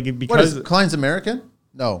had, like, because What is Klein's American?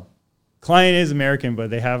 No. Klein is American,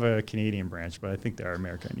 but they have a Canadian branch, but I think they're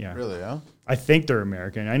American. Yeah. Really, huh? I think they're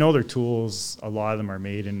American. I know their tools, a lot of them are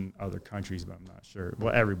made in other countries, but I'm not sure.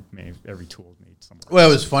 Well, every tool is made somewhere. Well,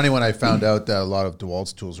 it was funny when I found out that a lot of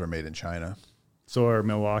DeWalt's tools are made in China. So are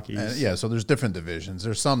Milwaukee's. Yeah, so there's different divisions.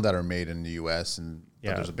 There's some that are made in the U.S. but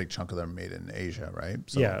Yeah. there's a big chunk of them made in Asia, right?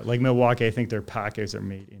 So, Yeah, like Milwaukee, I think their packouts are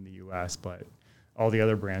made in the U.S., but all the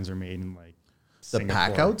other brands are made in like the Singapore.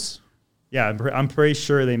 packouts Yeah, I'm pretty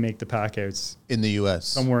sure they make the packouts in the U.S.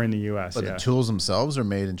 somewhere in the U.S. But yeah. the tools themselves are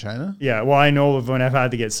made in China? Yeah, well, I know of when I've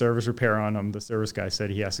had to get service repair on them, the service guy said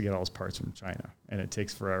he has to get all his parts from China, and it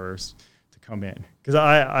takes forever to come in. Because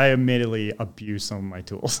I admittedly abuse some of my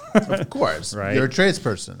tools. Of course. Right. You're a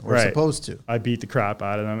tradesperson. We're Right. supposed to. I beat the crap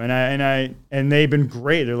out of them, and they've been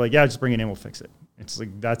great. They're like, yeah, just bring it in, we'll fix it. It's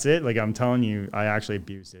like, that's it. Like, I'm telling you, I actually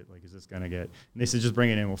abused it. Like, is this going to get... And they said, just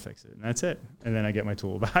bring it in, we'll fix it. And that's it. And then I get my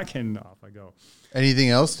tool back, and off I go. Anything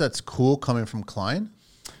else that's cool coming from Klein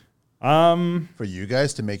for you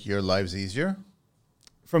guys to make your lives easier?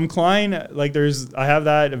 From Klein, like I have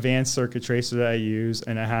that advanced circuit tracer that I use,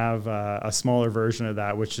 and I have a smaller version of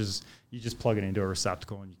that, which is you just plug it into a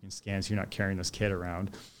receptacle and you can scan, so you're not carrying this kit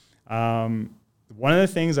around. One of the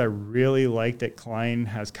things I really like that Klein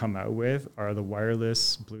has come out with are the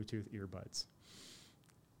wireless Bluetooth earbuds.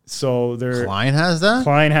 So Klein has that?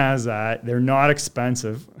 Klein has that. They're not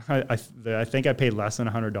expensive. I think I paid less than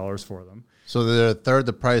 $100 for them. So they're a third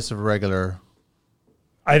the price of regular.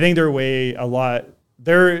 I think they're a lot.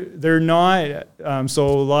 They're not. So a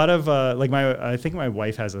lot of I think my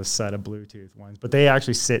wife has a set of Bluetooth ones, but they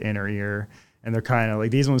actually sit in her ear, and they're kind of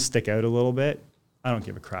like, these ones stick out a little bit. I don't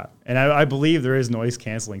give a crap, and I believe there is noise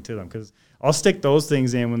canceling to them because I'll stick those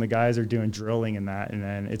things in when the guys are doing drilling and that, and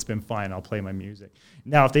then it's been fine. I'll play my music.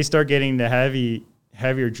 Now, if they start getting to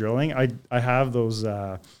heavier drilling, I have those.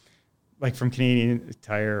 Like from Canadian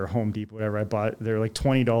Tire or Home Depot, whatever I bought, they're like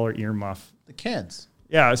 $20 earmuff. The cans.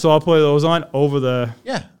 Yeah, so I'll put those on over the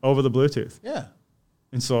Yeah. Bluetooth. Yeah.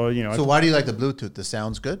 And so, you know, So why do you like the Bluetooth? The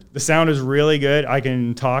sound's good? the sound is really good. I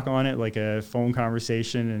can talk on it like a phone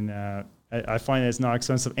conversation, and I find that it's not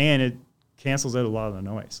expensive, and it cancels out a lot of the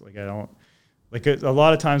noise. Like I don't like a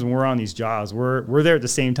lot of times when we're on these jobs, we're there at the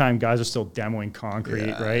same time. Guys are still demoing concrete,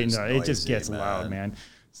 Yeah, right? And it's it just noisy, gets man. loud, man.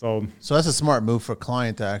 So So that's a smart move for a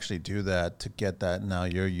client to actually do that, to get that. Now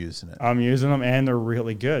you're using it. I'm using them, and they're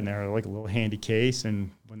really good. And they're like a little handy case,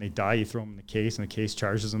 and when they die, you throw them in the case, and the case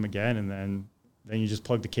charges them again, and then you just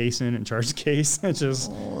plug the case in and charge the case. It's just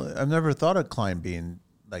Well, I've never thought of client being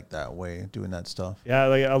like that way, doing that stuff. yeah,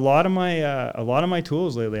 like a lot of my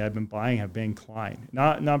tools lately I've been buying have been Klein.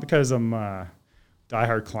 Not because I'm a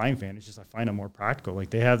diehard Klein fan. It's just I find them more practical. Like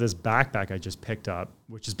they have this backpack I just picked up,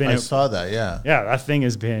 which has been I saw that, yeah. yeah, that thing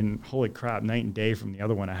has been holy crap, night and day from the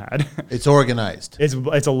other one I had. It's organized. It's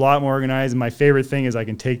a lot more organized. And my favorite thing is I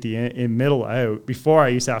can take the in middle out. Before I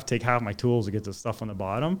used to have to take half my tools to get the stuff on the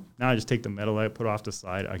bottom. Now I just take the middle out, put it off the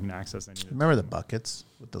side. I can access any. Remember the buckets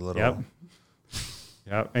with the little... Yep.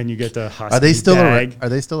 Yep. And you get the Husky Are they still bag. around? Are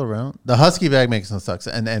they still around? The Husky bag makes no sense.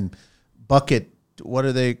 And bucket, what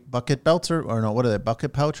are they? Bucket belts or no? What are they?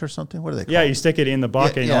 Bucket pouch or something? What are they called? Yeah, you stick it in the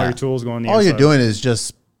bucket and all yeah. your tools go in the All you're inside. doing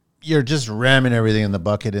is you're just ramming everything in the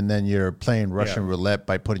bucket, and then you're playing Russian Yeah. roulette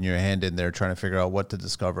by putting your hand in there, trying to figure out what to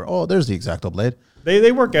discover. Oh, there's the X-Acto blade.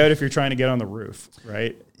 They work out if you're trying to get on the roof,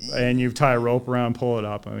 right? And you tie a rope around, pull it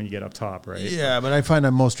up, and when you get up top, right? Yeah, but I find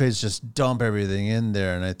that most trades just dump everything in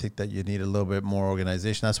there, and I think that you need a little bit more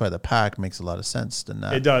organization. That's why the pack makes a lot of sense than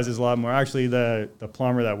that. It does. It's a lot more. Actually, the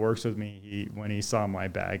plumber that works with me, when he saw my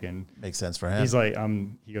bag, and Makes sense for him. he's like,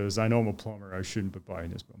 he goes, I know I'm a plumber. I shouldn't be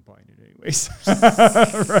buying this, but I'm buying it anyways.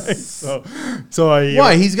 Right. So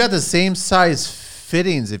Why? He's got the same size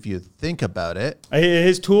fittings if you think about it.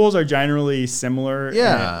 his tools are generally similar.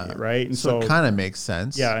 Yeah. and- right. And So it kind of makes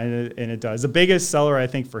sense. yeah, and it does. The biggest seller I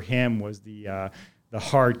think for him was the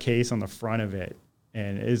hard case on the front of it,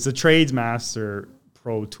 and it's the Tradesmaster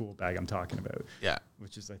Pro tool bag I'm talking about. Yeah.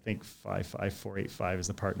 Which is I think 55485 is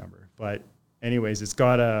the part number. But anyways, it's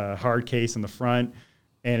got a hard case on the front,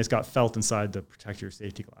 and it's got felt inside to protect your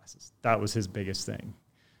safety glasses. That was his biggest thing.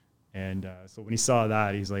 And so when he saw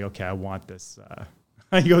that, he's like, okay, I want this.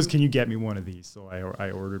 He goes, can you get me one of these? So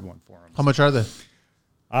I ordered one for him. How much are they?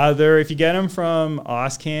 If you get them from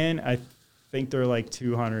Oscan, I think they're like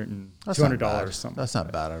 $200 something. That's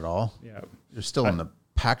not bad at all. Yeah, You're still in the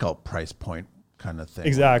pack out price point kind of thing.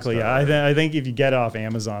 exactly. Yeah, I think if you get it off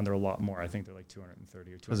Amazon, they're a lot more. I think they're like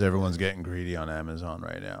 230 or Because 200. everyone's getting greedy on Amazon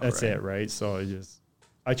right now. That's right? it, right? So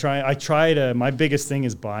I try to. My biggest thing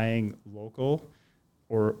is buying local,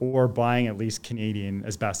 or buying at least Canadian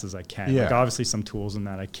as best as I can. Yeah. Like obviously some tools in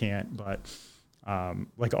that I can't, but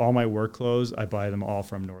like all my work clothes, I buy them all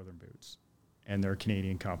from Northern Boots, and they're a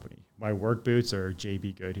Canadian company. My work boots are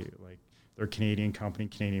JB Goodhue, like they're a Canadian company,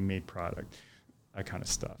 Canadian made product, that kind of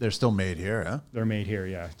stuff. They're still made here, huh? They're made here,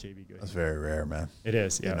 yeah, JB Goodhue. That's very rare, man. It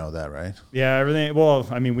is, yeah. You know that, right? Yeah, everything. Well,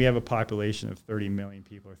 I mean, we have a population of 30 million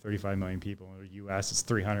people or 35 million people. In the U.S., it's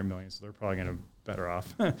 300 million, so they're probably going to better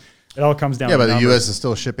off. It all comes down Yeah, to but the numbers. U.S. is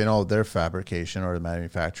still shipping all of their fabrication or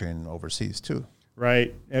manufacturing overseas, too.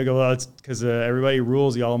 Right. I go, well, it's because everybody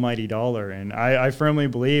rules the almighty dollar. And I firmly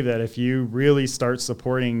believe that if you really start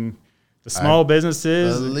supporting the small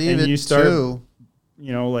businesses Believe and it, you start, too.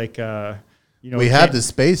 you know, like, We have the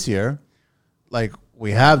space here. Like,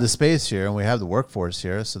 we have the space here and we have the workforce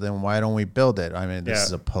here. So then why don't we build it? I mean, this Yeah.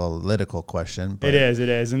 is a political question. But It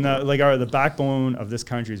is. And the backbone of this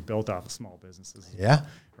country is built off of small businesses. Yeah.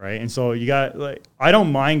 Right. And so you got, like, I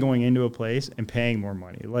don't mind going into a place and paying more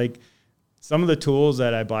money. Like some of the tools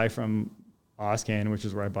that I buy from Oscan, which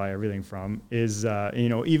is where I buy everything from, is,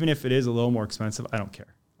 even if it is a little more expensive, I don't care.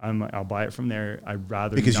 I'll buy it from there. I'd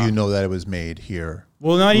rather Because not. you know that it was made here.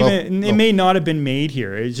 Well, not Lo- even. It lo- may not have been made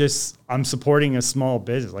here. It's just I'm supporting a small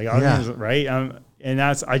business, like Yeah. right. And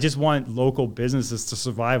that's I just want local businesses to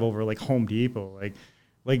survive over like Home Depot,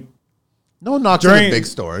 like No knock to the big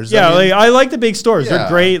stores. Yeah, I mean, I like the big stores. Yeah. They're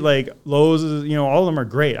great. Like Lowe's, all of them are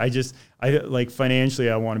great. I like financially,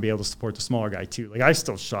 I want to be able to support the smaller guy too. Like I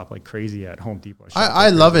still shop like crazy at Home Depot. I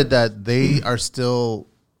love it that they are still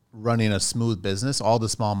running a smooth business, all the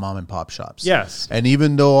small mom and pop shops. Yes. And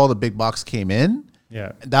even though all the big box came in,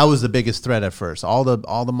 Yeah. that was the biggest threat at first. All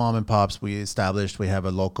the mom and pops we established, we have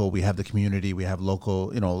we have the community, we have local,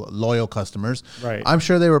 loyal customers. Right. I'm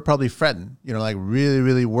sure they were probably fretting, like really,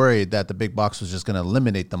 really worried that the big box was just going to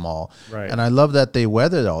eliminate them all. Right. And I love that they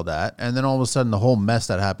weathered all that. And then all of a sudden the whole mess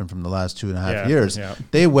that happened from the last 2.5 Yeah, years, yeah.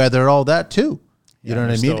 they weathered all that too. You know what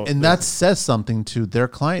I mean? Still, And that says something to their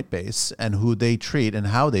client base and who they treat and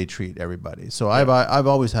how they treat everybody. So I've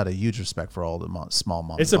always had a huge respect for all the small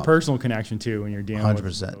mom. it's a personal connection too when you're dealing 100%. with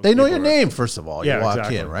those They know people your name first of all. Yeah, you walk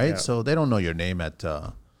exactly. in, right? Yeah. So they don't know your name at.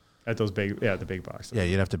 at those big the big box. Yeah,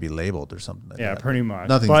 you'd have to be labeled or something. Like Yeah, that. pretty much.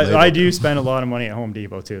 Nothing's but I labeled. do spend a lot of money at Home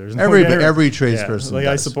Depot too. There's no Every tradesperson Like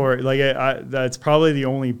I does. support. Like that's probably the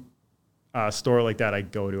only store like that I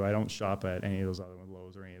go to. I don't shop at any of those other ones,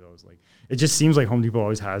 Lowe's or any of those. Like it just seems like Home Depot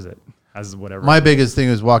always has it. Has whatever. My biggest thing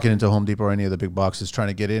is walking into Home Depot or any of the big boxes, trying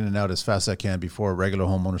to get in and out as fast as I can before regular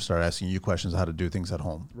homeowners start asking you questions on how to do things at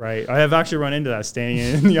home. Right. I have actually run into that standing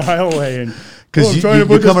in the aisleway and Because I'm trying to you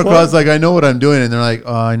put come this across plug- like, I know what I'm doing. And they're like,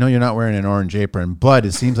 oh, I know you're not wearing an orange apron, but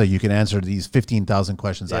it seems like you can answer these 15,000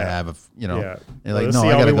 questions I Yeah. have. If, you know, Yeah. you're like, Let's no, see,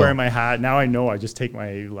 I I'll got to be go. wearing my hat. Now I know I just take my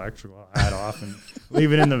electrical hat off and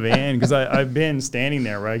leave it in the van because I've been standing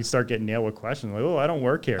there where I start getting nailed with questions like, oh, I don't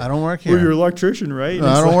work here. I don't work Well, here. you're an electrician, right? No,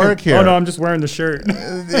 And I it's don't work here. Oh, no, I'm just wearing the shirt.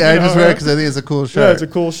 Yeah, I just wear it because I think it's a cool shirt. Yeah, it's a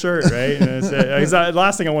cool shirt, right? And the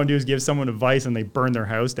last thing I want to do is give someone advice and they burn their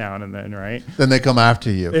house down and then, right? Then they come after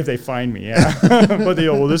you. If they find me, yeah. But they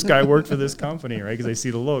go, well, this guy worked for this company, right? Because they see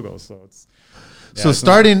the logo. So it's. Yeah, So it's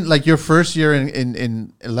starting like your first year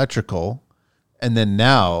in electrical, and then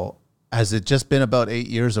now, has it just been about 8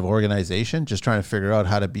 years of organization, just trying to figure out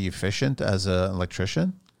how to be efficient as an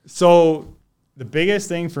electrician? So the biggest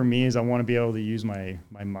thing for me is I want to be able to use my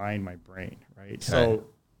mind, my brain, right? So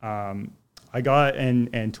I got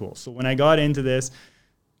and tools. So when I got into this,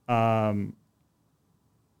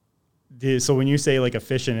 so when you say like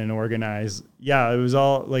efficient and organized, yeah, it was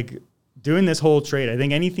all like doing this whole trade. I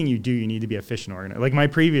think anything you do, you need to be efficient, and organized. Like my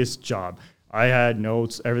previous job, I had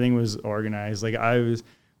notes, everything was organized. Like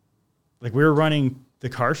we were running the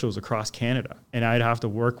car shows across Canada, and I'd have to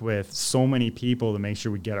work with so many people to make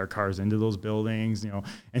sure we get our cars into those buildings, you know.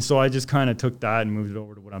 And so I just kind of took that and moved it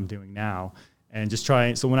over to what I'm doing now, and just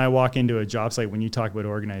try. So when I walk into a job site, when you talk about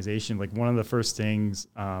organization, like one of the first things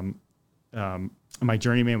my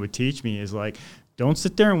journeyman would teach me is like, don't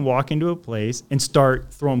sit there and walk into a place and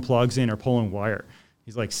start throwing plugs in or pulling wire.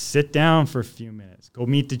 He's like, sit down for a few minutes, go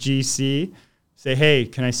meet the GC, say, hey,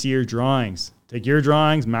 can I see your drawings? Take your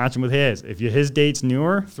drawings, match them with his. If his date's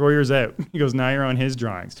newer, throw yours out. He goes, now you're on his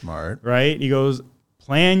drawings. Smart. Right? He goes,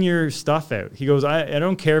 plan your stuff out. He goes, I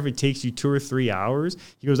don't care if it takes you 2 or 3 hours.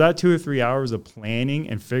 He goes, that 2 or 3 hours of planning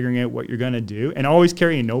and figuring out what you're going to do, and always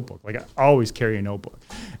carry a notebook. Like, I always carry a notebook.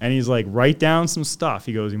 And he's like, write down some stuff.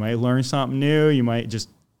 He goes, you might learn something new. You might just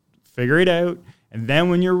figure it out. And then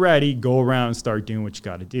when you're ready, go around and start doing what you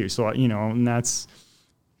got to do. So, you know, and that's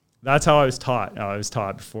how I was taught. I was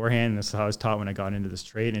taught beforehand, and this is how I was taught when I got into this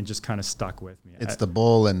trade, and it just kind of stuck with me. It's the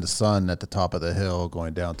bull and the sun at the top of the hill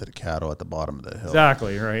going down to the cattle at the bottom of the hill.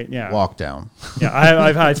 Exactly, right? Yeah. Walk down. Yeah,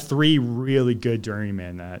 I've had 3 really good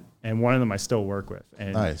journeymen and one of them I still work with.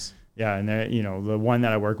 And Nice. Yeah, and you know, the one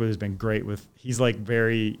that I work with has been great with. He's like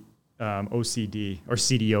very OCD or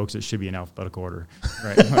CDO because it should be in alphabetical order,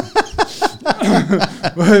 right?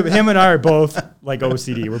 Him and I are both like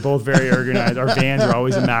OCD. We're both very organized. Our vans are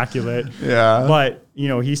always immaculate. Yeah. But you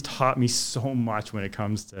know, he's taught me so much when it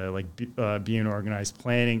comes to like being organized,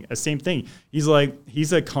 planning. Same thing. He's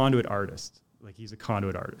a conduit artist. Like he's a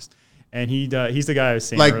conduit artist. And he's the guy I was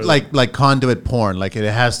saying earlier. like conduit porn. Like it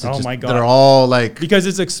has to. Oh just, my God. They're all like Because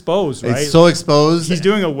it's exposed, right? it's so exposed. He's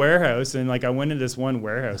doing a warehouse, and like I went into this one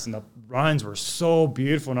warehouse, and the runs were so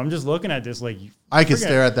beautiful, and I'm just looking at this like, I could friggin-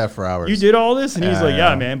 stare at that for hours. you did all this, and he's like, Yeah.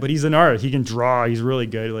 yeah, man, but he's an artist. He can draw. He's really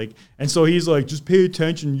good. Like, and so he's like, just pay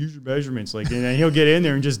attention, use your measurements, like, and then he'll get in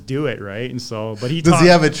there and just do it, right? And so, but Does he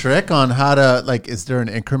have a trick on how to like? Is there an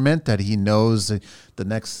increment that he knows the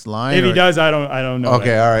next line? If he or- does, I don't know.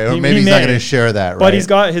 Okay, Like, all right. Or he maybe he's not may, going to share that, right? But he's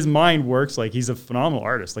got his mind works like he's a phenomenal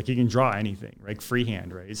artist. Like he can draw anything, like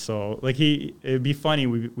freehand, right? So like it'd be funny.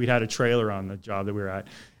 We had a trailer on the job that we were at,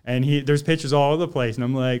 and there's pictures all over the place. And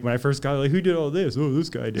I'm like, when I first got like, who did all this? Oh, this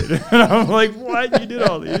guy did it. And I'm like, what? You did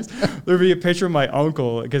all these? There'd be a picture of my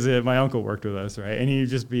uncle because my uncle worked with us, right? And he'd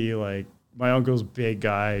just be like, my uncle's big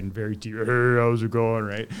guy and very deep. Hey, how's it going,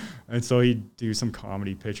 right? And so he'd do some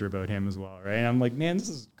comedy picture about him as well, right? And I'm like, man, this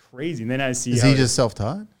is crazy. And then I see Is he just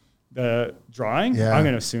self-taught? the drawing. Yeah. I'm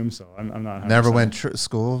gonna assume so. I'm not. 100%. Never went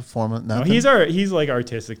school, formal, No, nothing? he's like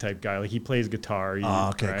artistic type guy. Like he plays guitar.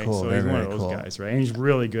 Okay, right? cool. So Very, he's one of very those cool. guys, right? And he's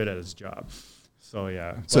really good at his job. So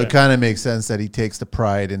yeah. So But it kind of makes sense that he takes the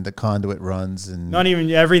pride in the conduit runs and not even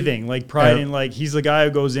everything. Like pride Yeah. in like he's the guy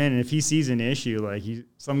who goes in, and if he sees an issue, like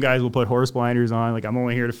some guys will put horse blinders on. Like I'm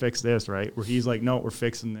only here to fix this, right? Where he's like, no, we're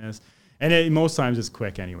fixing this. And most times it's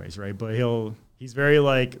quick anyways, right? But he's very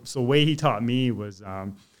like, so the way he taught me was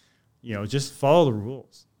just follow the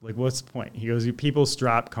rules. Like, what's the point? He goes, people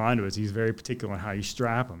strap conduits. He's very particular on how you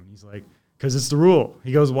strap them. He's like, because it's the rule.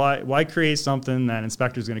 He goes, why create something that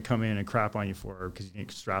inspector's going to come in and crap on you for because you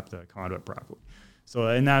didn't strap the conduit properly? So,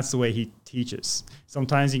 and that's the way he teaches.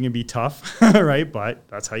 Sometimes he can be tough, right? But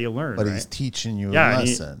that's how you learn. But right? he's teaching you a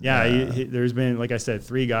lesson. There's been, like I said,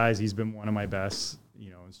 3 guys. He's been one of my best,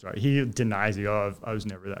 instructors. He denies it. Oh, I was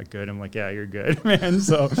never that good. I'm like, yeah, you're good, man.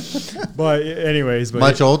 So, but anyways.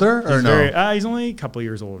 Much older or no? He's only a couple of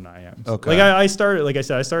years older than I am. Okay. Like I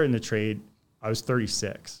started in the trade. I was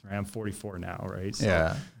 36, right? I'm 44 now, right? So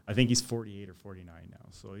yeah. I think he's 48 or 49 now.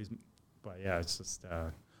 So it's just.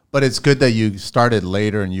 But it's good that you started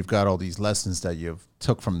later and you've got all these lessons that you've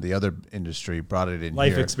took from the other industry, brought it in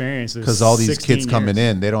life here. Experiences. Because all these kids coming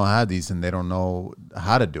in, they don't have these and they don't know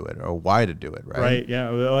how to do it or why to do it, right? Right, yeah.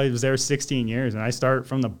 Well, I was there 16 years and I started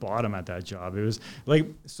from the bottom at that job. It was like,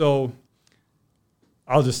 so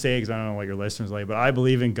I'll just say it because I don't know what your listeners like, but I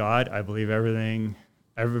believe in God. I believe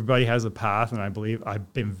everybody has a path, and I believe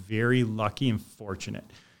I've been very lucky and fortunate,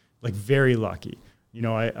 like very lucky.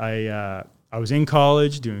 I was in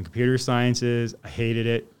college doing computer sciences. I hated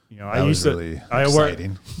it. I used to.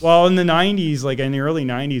 Exciting. Well, in the 90s, like in the early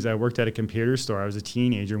 90s, I worked at a computer store. I was a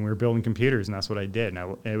teenager, and we were building computers, and that's what I did.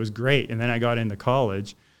 And it was great. And then I got into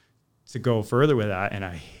college to go further with that, and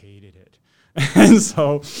I hated it. And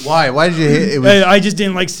so, why did you hate it? I just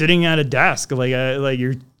didn't like sitting at a desk, like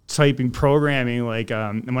you're typing programming. Like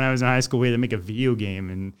when I was in high school, we had to make a video game,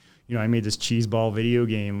 and I made this cheese ball video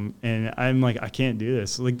game, and I'm like, I can't do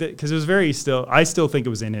this, like, because it was I still think it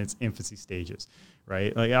was in its infancy stages,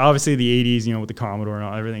 right? Like obviously the 80s, with the Commodore and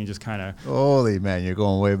all, everything just kind of. Holy man, you're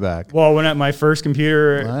going way back. Well, when at my first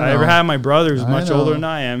computer I ever had, my brother was much older than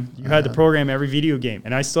I am. You had to program every video game,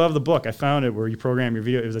 and I still have the book. I found it where you program your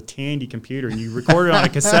video. It was a Tandy computer, and you recorded on a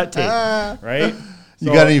cassette tape, right?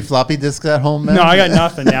 You got any floppy disks at home, man? No, I got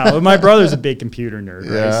nothing now. My brother's a big computer nerd,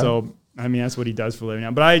 right? So. I mean, that's what he does for a living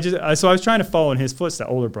now. But I was trying to follow in his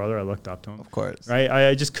footsteps. Older brother, I looked up to him. Of course. Right?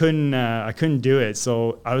 I just couldn't do it.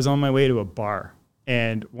 So I was on my way to a bar.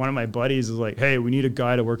 And one of my buddies was like, hey, we need a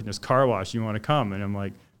guy to work in this car wash. You want to come? And I'm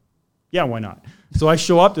like, yeah, why not? So I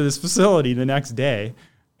show up to this facility the next day.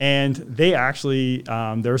 And they actually,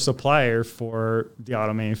 they're a supplier for the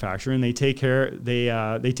auto manufacturer, and they take care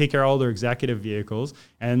of all their executive vehicles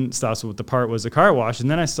and stuff. So what the part was the car wash.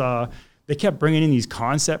 And then I saw they kept bringing in these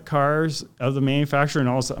concept cars of the manufacturer, and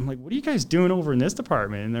all of a sudden I'm like, what are you guys doing over in this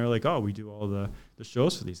department? And they're like, oh, we do all the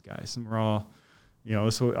shows for these guys. And we're all,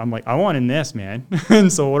 so I'm like, I want in this, man.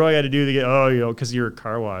 And so what do I got to do to get, because you're a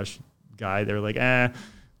car wash guy. They're like,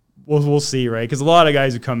 we'll see, right? Because a lot of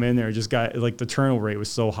guys who come in there just got, like, the turnover rate was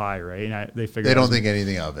so high, right? And they figured they don't think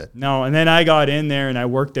anything of it. No, and then I got in there and I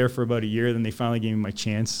worked there for about a year. Then they finally gave me my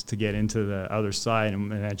chance to get into the other side,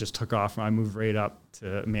 and I just took off. And I moved right up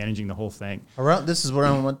to managing the whole thing. This is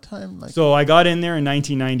around what time? So I got in there in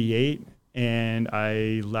 1998, and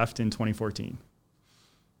I left in 2014.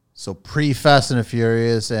 So pre-Fast and the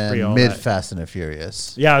Furious and mid-Fast and the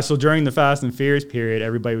Furious. Yeah, so during the Fast and Furious period,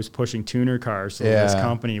 everybody was pushing tuner cars. So this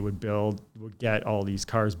company would get all these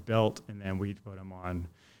cars built, and then we'd put them on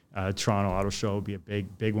Toronto Auto Show. Would be a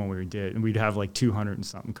big one we did. And we'd have like 200 and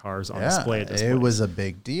something cars on display at this place. It was a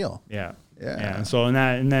big deal. Yeah. And so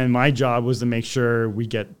and then my job was to make sure we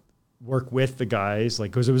work with the guys, like,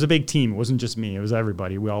 because it was a big team. It wasn't just me. It was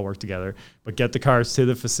everybody. We all worked together. But get the cars to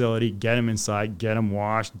the facility, get them inside, get them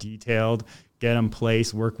washed, detailed, get them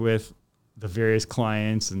placed, work with the various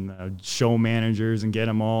clients and the show managers and get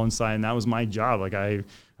them all inside. And that was my job. Like, I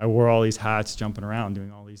wore all these hats, jumping around,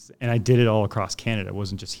 doing all these. And I did it all across Canada. It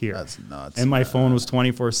wasn't just here. That's nuts. And my phone was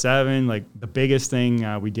 24/7. Like, the biggest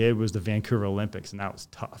thing we did was the Vancouver Olympics, and that was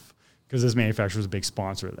tough, because this manufacturer was a big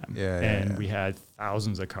sponsor of them. And we had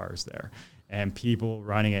thousands of cars there and people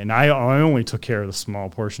running it. And I only took care of the small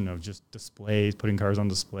portion of just displays, putting cars on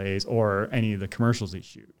displays, or any of the commercials they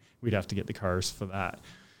shoot. We'd have to get the cars for that.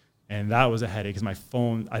 And that was a headache, because my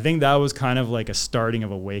phone, I think that was kind of like a starting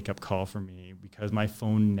of a wake-up call for me, because my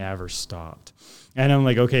phone never stopped. And I'm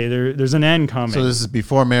like, okay, there's an end coming. So this is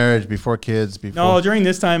before marriage, before kids, before... No, during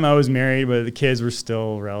this time I was married, but the kids were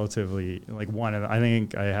still relatively, like, I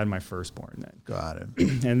think I had my firstborn then. Got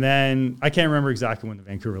it. And then I can't remember exactly when the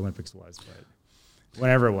Vancouver Olympics was, but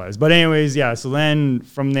whenever it was. But anyways, yeah, so then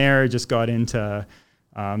from there I just got into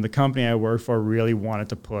the company I worked for really wanted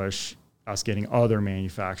to push us getting other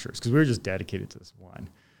manufacturers, because we were just dedicated to this one.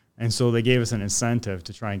 And so they gave us an incentive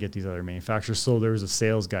to try and get these other manufacturers. So there was a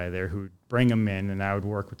sales guy there who would bring them in, and I would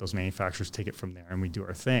work with those manufacturers, take it from there, and we'd do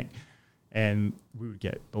our thing. And we would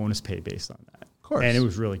get bonus pay based on that. course. And it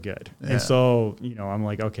was really good. Yeah. And so, I'm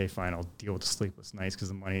like, okay, fine, I'll deal with the sleepless nights because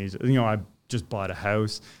the money is, I just bought a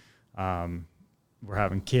house. We're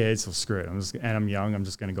having kids, so screw it. I'm young, I'm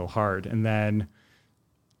just going to go hard. And then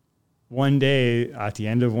one day at the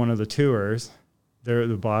end of one of the tours,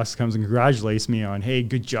 the boss comes and congratulates me on, hey,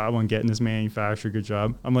 good job on getting this manufacturer, good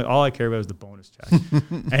job. I'm like, all I care about is the bonus check.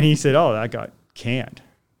 And he said, oh, that got canned.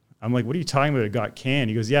 I'm like, what are you talking about? It got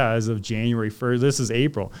canned. He goes, yeah, as of January 1st, this is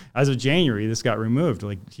April. As of January, this got removed.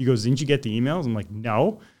 Like, he goes, didn't you get the emails? I'm like,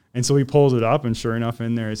 no. And so he pulls it up, and sure enough,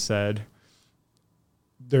 in there it said,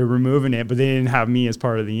 they're removing it, but they didn't have me as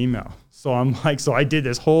part of the email. So I'm like, so I did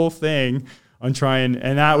this whole thing on trying,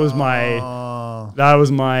 and that was that's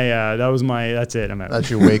it. I'm out. That's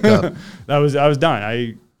your wake up. I was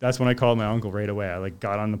done. That's when I called my uncle right away. I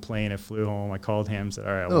got on the plane, I flew home, I called him, said,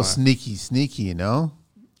 all right. A little sneaky,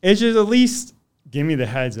 It's just at least give me the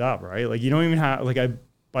heads up, right? Like, you don't even have,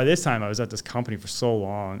 by this time I was at this company for so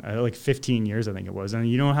long, like 15 years, I think it was. And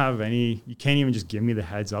you can't even just give me the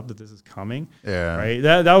heads up that this is coming. Yeah. Right.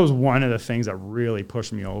 That was one of the things that really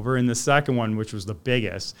pushed me over. And the second one, which was the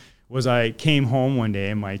biggest, was I came home one day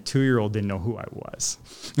and my 2-year-old didn't know who I was.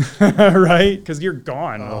 Right. Cause you're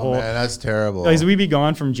gone. Man, that's terrible. Like, so we'd be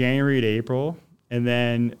gone from January to April. And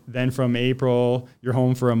then from April, you're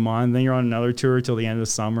home for a month. Then you're on another tour till the end of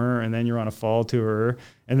the summer. And then you're on a fall tour.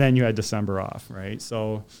 And then you had December off, right?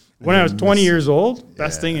 So when I was 20 years old,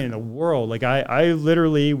 best thing in the world. Like, I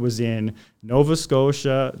literally was in Nova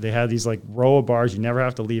Scotia. They had these, like, row of bars. You never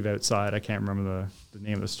have to leave outside. I can't remember the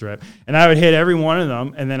name of the strip. And I would hit every one of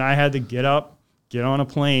them. And then I had to get up, get on a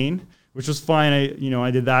plane, which was fine.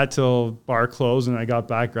 I did that till bar closed. And I got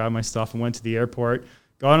back, grabbed my stuff, and went to the airport.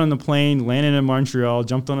 Got on the plane, landed in Montreal,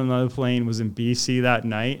 jumped on another plane, was in BC that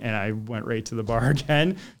night, and I went right to the bar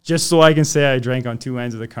again, just so I can say I drank on two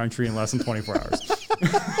ends of the country in less than 24 hours.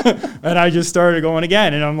 And I just started going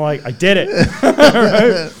again, and I'm like, I did it.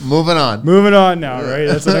 Right? Moving on now, right?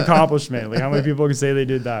 That's an accomplishment. Like, how many people can say they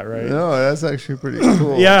did that, right? No, that's actually pretty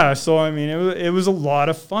cool. Yeah, so I mean, it was a lot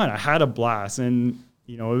of fun. I had a blast, and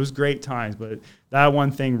it was great times, but that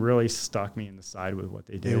one thing really stuck me in the side with what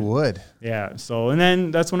they did. It would. Yeah. So, and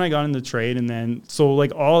then that's when I got into trade. And then, so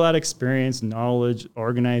like all that experience, knowledge,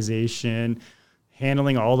 organization,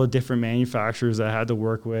 handling all the different manufacturers I had to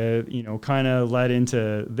work with, kind of led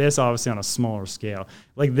into this, obviously on a smaller scale.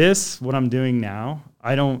 Like this, what I'm doing now,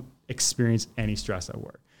 I don't experience any stress at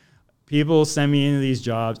work. People send me into these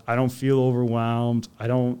jobs. I don't feel overwhelmed. I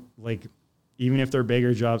don't even if they're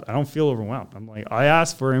bigger jobs, I don't feel overwhelmed. I'm like, I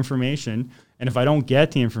ask for information, and if I don't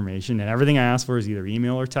get the information, and everything I ask for is either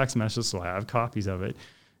email or text message, so I have copies of it.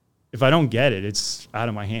 If I don't get it, it's out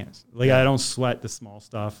of my hands. Like, I don't sweat the small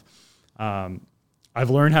stuff.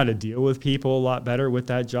 I've learned how to deal with people a lot better with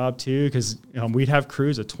that job too, because we'd have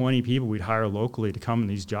crews of 20 people we'd hire locally to come in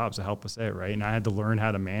these jobs to help us out, right? And I had to learn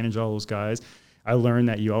how to manage all those guys. I learned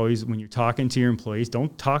that you always, when you're talking to your employees,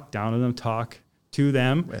 don't talk down to them, talk to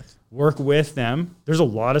them. Work with them. There's a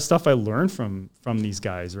lot of stuff I learned from these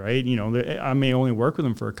guys, right? I may only work with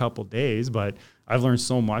them for a couple of days, but I've learned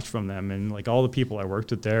so much from them. And like all the people I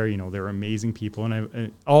worked with there, they're amazing people,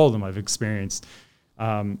 and all of them I've experienced.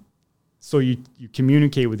 So you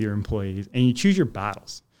communicate with your employees and you choose your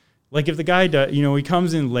battles. Like if the guy does, he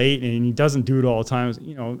comes in late and he doesn't do it all the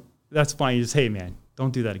time, that's fine. You just, hey man,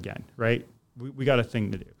 don't do that again, right? We got a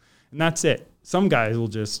thing to do. And that's it. Some guys will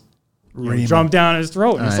just drum down his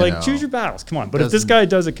throat. And it's like, choose your battles. Come on. But if this guy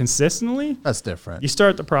does it consistently, that's different. You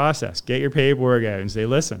start the process. Get your paperwork out and say,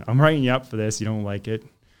 listen, I'm writing you up for this. You don't like it.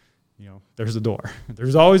 There's a door.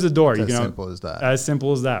 There's always a door. As simple as that. As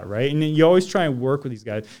simple as that, right? And then you always try and work with these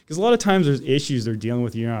guys because a lot of times there's issues they're dealing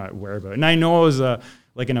with you're not aware about. And I know as an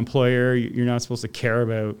employer, you're not supposed to care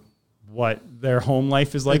about what their home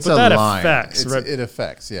life is like, but that affects, right? It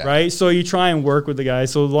affects, yeah. Right? So you try and work with the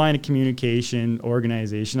guys. So the line of communication,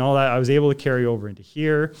 organization, all that, I was able to carry over into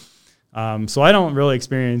here. So I don't really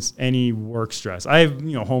experience any work stress. I have,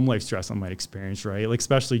 home life stress I might experience, right? Like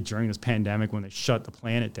especially during this pandemic when they shut the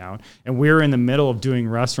planet down and we were in the middle of doing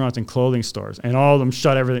restaurants and clothing stores and all of them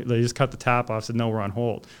shut everything. They just cut the tap off, said, no, we're on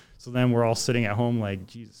hold. So then we're all sitting at home like,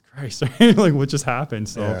 Jesus Christ, like what just happened?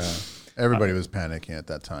 So yeah. Everybody was panicking at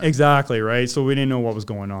that time. Exactly, right? So we didn't know what was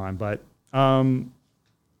going on. But,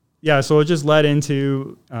 so it just led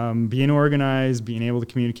into being organized, being able to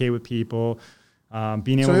communicate with people,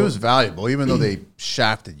 being able. So it was valuable, even though they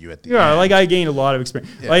shafted you at the end. Yeah, like I gained a lot of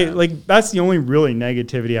experience. Yeah. Like that's the only really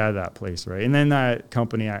negativity out of that place, right? And then that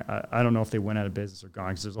company, I don't know if they went out of business or gone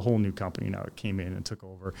because there's a whole new company now that came in and took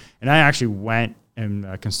over. And I actually went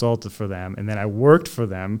and consulted for them, and then I worked for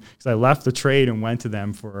them because I left the trade and went to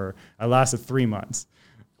them I lasted 3 months.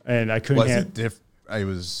 and I couldn't. Was it I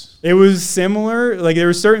was. It was similar. Like there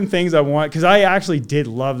were certain things I want because I actually did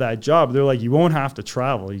love that job. They're like, you won't have to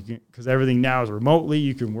travel. You can because everything now is remotely.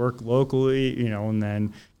 You can work locally, and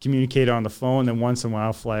then communicate on the phone. Then once in a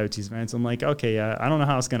while, fly out to these events. I'm like, okay, I don't know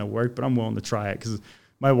how it's gonna work, but I'm willing to try it because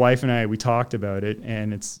my wife and I we talked about it,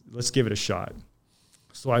 and let's give it a shot.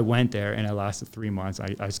 So I went there, and I lasted 3 months.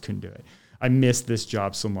 I just couldn't do it. I missed this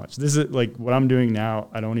job so much. This is like what I'm doing now.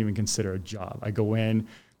 I don't even consider a job. I go in.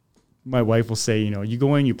 My wife will say, you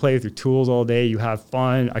go in, you play with your tools all day, you have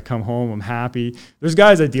fun. I come home, I'm happy. There's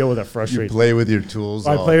guys that deal with that frustration. You play with your tools.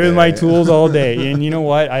 I play with my tools all day. And you know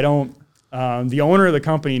what? I don't, the owner of the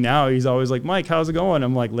company now, he's always like, Mike, how's it going?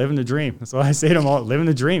 I'm like, living the dream. So I say to him, living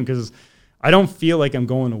the dream because I don't feel like I'm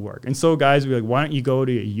going to work. And so guys will be like, why don't you go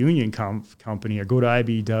to a union company or go to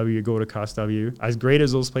IBEW or go to CustW? As great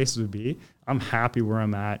as those places would be, I'm happy where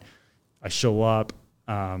I'm at. I show up.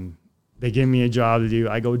 They give me a job to do.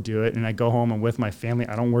 I go do it, and I go home. I'm with my family.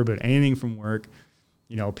 I don't worry about anything from work.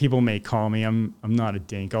 People may call me. I'm not a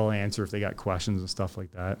dink. I'll answer if they got questions and stuff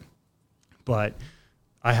like that. But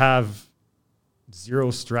I have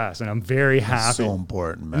zero stress, and I'm very happy. So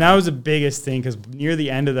important, man. And that was the biggest thing because near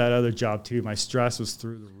the end of that other job too, my stress was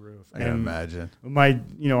through the roof. I can imagine.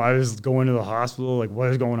 I was going to the hospital. Like, what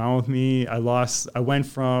is going on with me? I was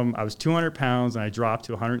 200 pounds, and I dropped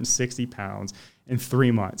to 160 pounds. In 3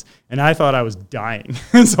 months. And I thought I was dying.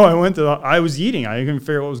 And so I was eating. I couldn't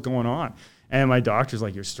figure out what was going on. And my doctor's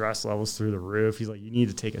like, your stress level's through the roof. He's like, you need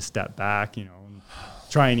to take a step back, and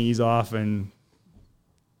try and ease off. And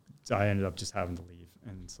so I ended up just having to leave.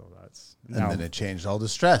 And so then it changed all the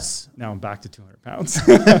stress. Now I'm back to 200 pounds.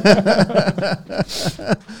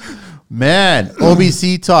 Man,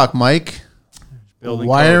 OBC talk, Mike. Building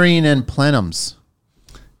wiring and plenums.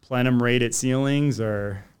 Plenum rated ceilings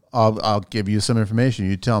or... I'll give you some information.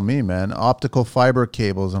 You tell me, man. Optical fiber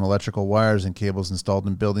cables and electrical wires and cables installed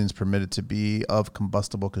in buildings permitted to be of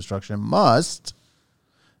combustible construction must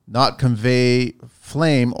not convey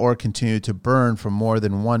flame or continue to burn for more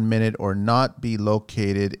than 1 minute or not be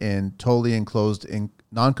located in totally enclosed in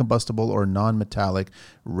non-combustible or non-metallic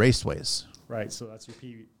raceways. Right, so that's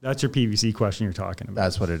your PVC question you're talking about.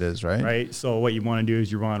 That's what it is, right? Right, so what you want to do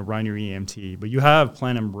is you want to run your EMT, but you have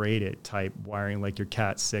plenum rated type wiring like your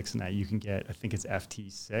Cat 6 and that you can get, I think it's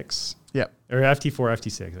FT6. Yeah. Or FT4,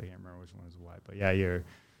 FT6, I can't remember which one is what. But yeah,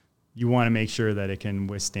 you want to make sure that it can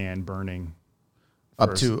withstand burning.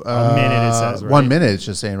 Up to a minute, it says, right? 1 minute, it's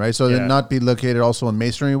just saying, right? So Yeah. it not be located also in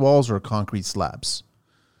masonry walls or concrete slabs.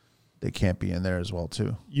 They can't be in there as well,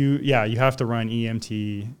 too. You have to run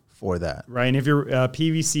EMT for that. right. And if you're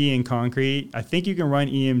PVC and concrete, I think you can run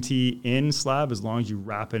EMT in slab as long as you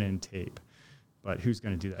wrap it in tape. But who's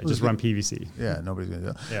going to do that? Just run PVC. Yeah, nobody's going to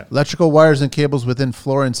do that. Yeah. Electrical wires and cables within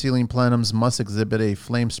floor and ceiling plenums must exhibit a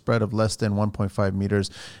flame spread of less than 1.5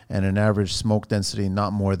 meters and an average smoke density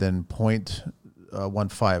not more than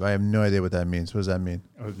 0.15. I have no idea what that means. What does that mean?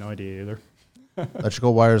 I have no idea either.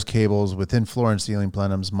 Electrical wires, cables within floor and ceiling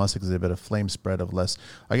plenums must exhibit a flame spread of less.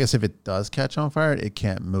 I guess if it does catch on fire, it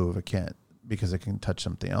can't move. It can't because it can touch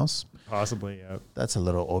something else. Possibly, yeah. That's a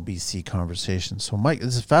little OBC conversation. So, Mike,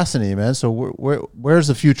 this is fascinating, man. So, where's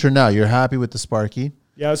the future now? You're happy with the Sparky?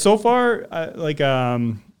 Yeah, so far, I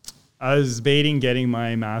was debating getting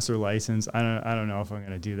my master license. I don't know if I'm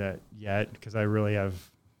going to do that yet because I really have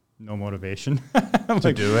no motivation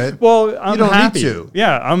to do it. Well, I'm don't happy. need to.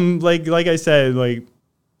 Yeah, I'm like I said,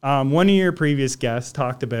 one of your previous guests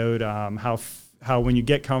talked about how when you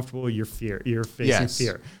get comfortable, you're facing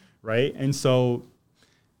fear, right? And so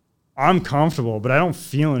I'm comfortable, but I don't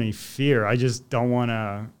feel any fear. I just don't want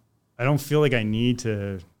to. I don't feel like I need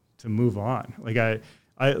to move on. Like I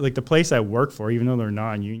like the place I work for, even though they're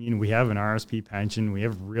non-union, we have an RSP pension. We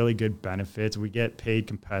have really good benefits. We get paid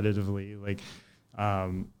competitively. Like,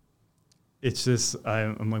 it's just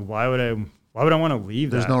I'm like, why would I want to leave?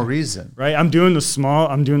 There's no reason, right? I'm doing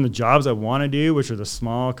the jobs I want to do, which are the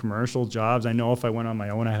small commercial jobs. I know if I went on my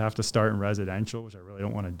own, I'd have to start in residential, which I really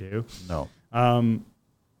don't want to do. No.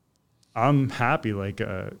 I'm happy. I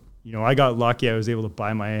got lucky. I was able to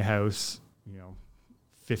buy my house,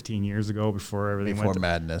 15 years ago before everything went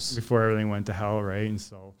to hell, right? And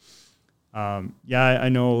so, I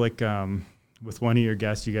know, with one of your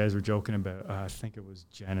guests, you guys were joking about, I think it was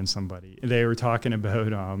Jen and somebody. They were talking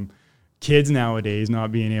about kids nowadays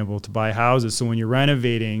not being able to buy houses. So when you're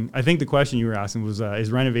renovating, I think the question you were asking was,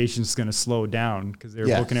 is renovations going to slow down because they're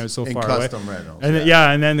looking out so far away? Custom rentals. And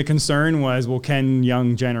and then the concern was, well, can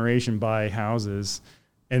young generation buy houses?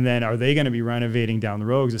 And then are they going to be renovating down the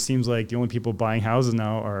road? Because it seems like the only people buying houses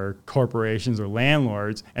now are corporations or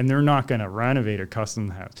landlords, and they're not going to renovate or custom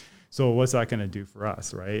the house. So what's that going to do for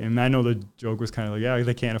us, right? And I know the joke was kind of like, yeah,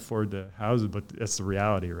 they can't afford the houses, but that's the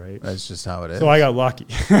reality, right? That's just how it is. So I got lucky,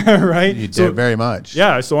 right? You did so, very much.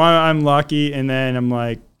 Yeah, so I'm lucky, and then I'm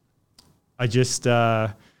like, I just,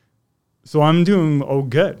 so I'm doing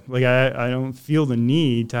good. Like I don't feel the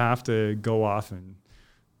need to have to go off and,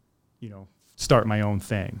 start my own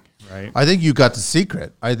thing, right? I think you got the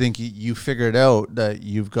secret. I think you figured out that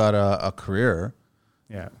you've got a career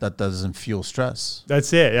that doesn't feel stress.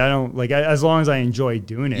 That's it. I don't as long as I enjoy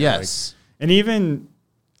doing it. Yes. And even,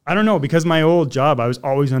 I don't know, because my old job, I was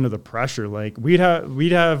always under the pressure. Like we'd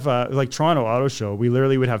have like Toronto Auto Show, we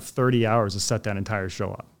literally would have 30 hours to set that entire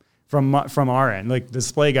show up from our end. Like the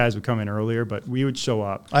display guys would come in earlier, but we would show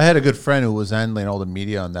up. I had a good friend who was handling all the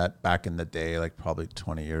media on that back in the day, like probably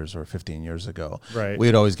 20 years or 15 years ago. Right.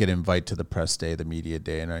 We'd always get invited to the press day, the media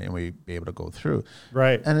day, and we'd be able to go through.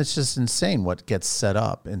 Right. And it's just insane what gets set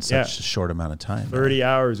up in such a short amount of time. 30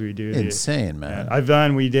 hours we do. Insane,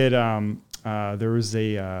 man. We did, there was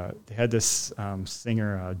they had this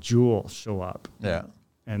singer, Jewel, show up. Yeah.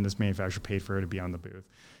 And this manufacturer paid for her to be on the booth.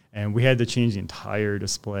 And we had to change the entire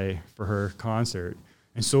display for her concert.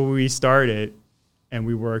 And so we started, and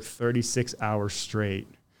we worked 36 hours straight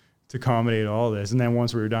to accommodate all this. And then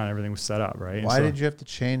once we were done, everything was set up, right? Why did you have to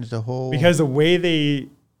change the whole? Because the way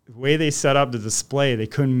they set up the display, they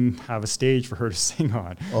couldn't have a stage for her to sing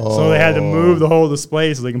on. Oh. So they had to move the whole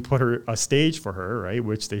display so they can put a stage for her, right?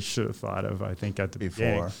 Which they should have thought of, I think, at the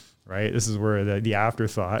beginning, right? This is where the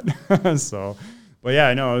afterthought. So... But yeah,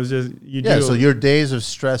 I know, it was just, so your days of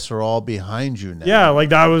stress are all behind you now. Yeah, like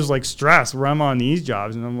that was like stress where I'm on these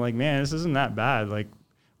jobs and I'm like, man, this isn't that bad. Like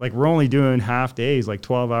we're only doing half days, like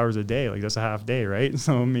 12 hours a day. Like that's a half day, right?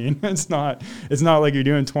 So I mean, it's not like you're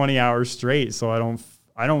doing 20 hours straight. So I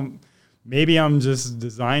don't, maybe I'm just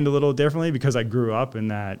designed a little differently because I grew up in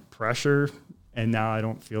that pressure and now I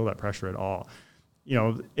don't feel that pressure at all.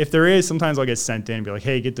 If there is, sometimes I'll get sent in and be like,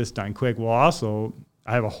 hey, get this done quick. Well, also,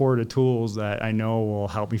 I have a hoard of tools that I know will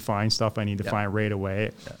help me find stuff I need to find right away.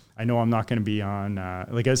 Yeah. I know I'm not going to be on,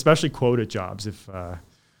 especially quota jobs. If, I'll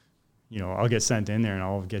get sent in there and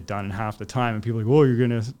I'll get done in half the time. And people are like, well, you're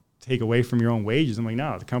going to take away from your own wages. I'm like,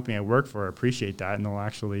 no, the company I work for, I appreciate that. And they'll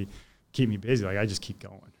actually keep me busy. Like, I just keep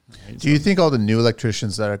going. Right? Do you think all the new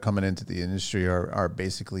electricians that are coming into the industry are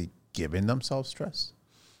basically giving themselves stress?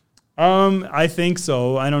 I think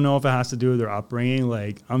so. I don't know if it has to do with their upbringing.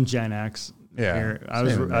 Like, I'm Gen X. Yeah, I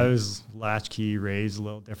was latchkey raised a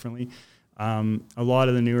little differently. A lot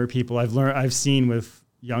of the newer people I've seen with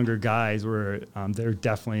younger guys where they're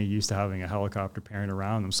definitely used to having a helicopter parent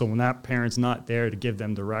around them. So when that parent's not there to give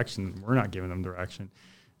them direction, we're not giving them direction.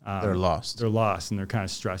 They're lost. They're lost and they're kind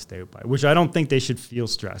of stressed out by it, which I don't think they should feel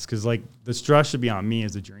stressed because like the stress should be on me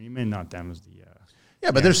as the journeyman, not them as the.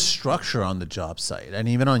 But there's structure on the job site, and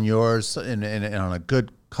even on yours, and on a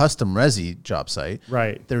good custom resi job site,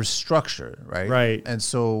 right? There's structure, right? Right. And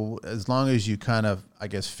so as long as you kind of, I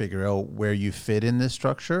guess, figure out where you fit in this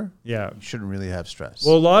structure, you shouldn't really have stress.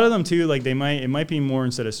 Well, a lot of them too, like it might be more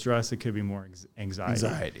instead of stress, it could be more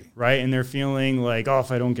anxiety, right? And they're feeling like, oh,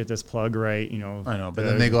 if I don't get this plug right, I know, but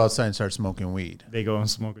then they go outside and start smoking weed. They go and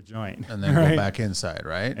smoke a joint, and then go back inside,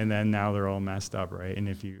 right? And then now they're all messed up, right?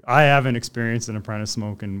 And I haven't experienced an apprentice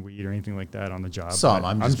smoking weed or anything like that on the job.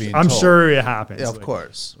 I'm sure it happens. Yeah, of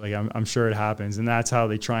course. Like I'm sure it happens, and that's how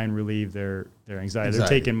they try and relieve their anxiety. They're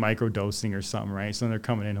taking microdosing or something, right? So they're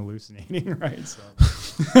coming in hallucinating, right? So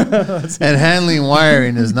and handling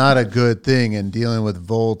wiring is not a good thing, and dealing with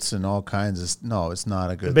volts and all kinds of it's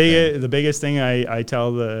not a good thing. The biggest thing I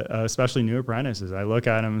tell especially new apprentices, I look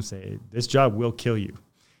at them and say, this job will kill you.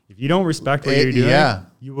 If you don't respect what you're doing,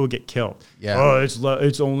 you will get killed. Yeah. Oh,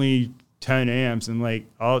 it's only 10 amps and like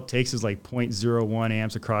all it takes is like 0.01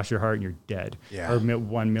 amps across your heart and you're dead. Yeah. Or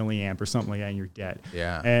 1 milliamp or something like that and you're dead.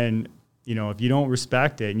 Yeah. And if you don't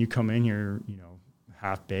respect it and you come in here,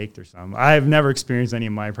 half baked or something. I've never experienced any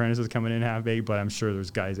of my apprentices coming in half baked, but I'm sure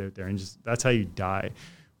there's guys out there and just that's how you die,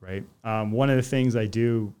 right? One of the things I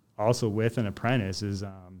do also with an apprentice is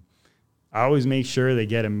I always make sure they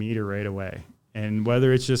get a meter right away. And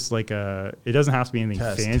whether it's just like it doesn't have to be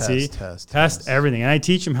anything fancy. Test everything. And I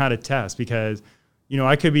teach them how to test because,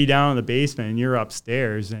 I could be down in the basement and you're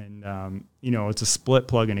upstairs and, it's a split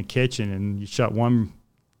plug in a kitchen and you shut one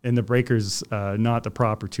and the breaker's not the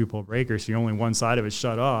proper 2-pole breaker. So you're only one side of it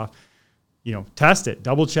shut off. Test it,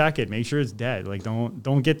 double check it, make sure it's dead. Like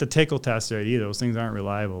don't get the tickle tester either. Those things aren't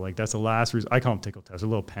reliable. Like that's the last I call them tickle testers,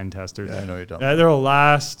 little pen testers. Yeah, I know you don't. They're a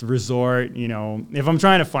last resort. If I'm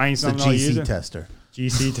trying to find something, I'll use it. Tester.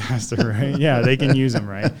 GC tester, right? Yeah, they can use them,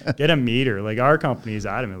 right? Get a meter. Like our company is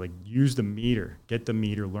adamant, like use the meter, get the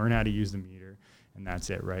meter, learn how to use the meter. and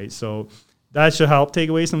that's it, right? So that should help take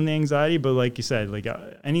away some of the anxiety. But like you said, like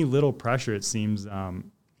any little pressure, it seems a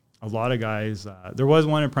lot of guys. There was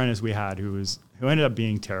one apprentice we had who ended up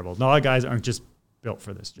being terrible. A lot of guys aren't just built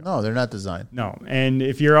for this job. No, they're not designed. No, and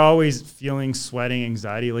if you're always feeling sweating,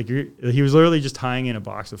 anxiety, like he was literally just tying in a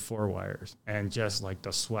box of 4 wires, and just like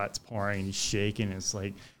the sweat's pouring, and he's shaking. And it's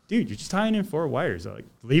like, dude, you're just tying in 4 wires. Like,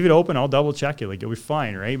 leave it open. I'll double check it. Like, you'll be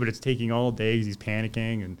fine, right? But it's taking all day. He's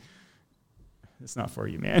panicking, and it's not for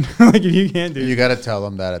you, man. Like, if you can't do it, You got to tell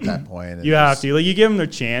them that at that point. you have to. Like, you give them their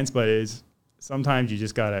chance, but it's sometimes you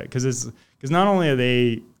just gotta, because not only are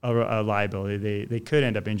they a liability, they could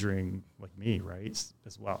end up injuring like me, right,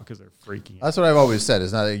 as well, because they're freaking out. That's what I've always said.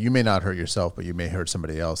 Is not that you may not hurt yourself, but you may hurt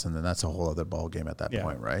somebody else, and then that's a whole other ball game at that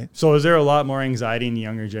point, right? So is there a lot more anxiety in the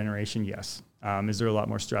younger generation? Yes. Is there a lot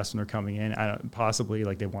more stress when they're coming in? Possibly,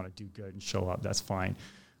 like, they want to do good and show up. That's fine.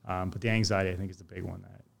 But the anxiety, I think, is the big one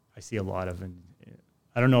that I see a lot of. And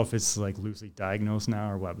I don't know if it's like loosely diagnosed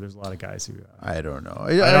now or what, but there's a lot of guys who I don't know.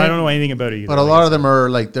 I don't know anything about it either. But a lot of them are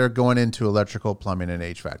like, they're going into electrical, plumbing, and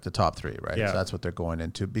HVAC, the top 3, right? Yeah. So that's what they're going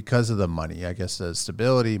into because of the money. I guess the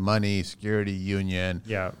stability, money, security, union,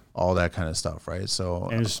 all that kind of stuff, right? So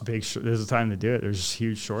and there's there's a time to do it. There's just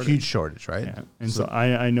huge shortage. Huge shortage, right? Yeah. And so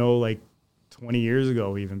I know, like 20 years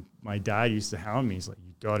ago, even my dad used to hound me. He's like,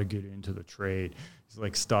 you got to get into the trade. He's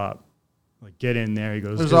like, stop. Like, get in there. He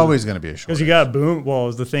goes, there's always going to be a shortage. Because you got boom.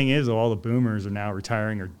 Well, the thing is, all the boomers are now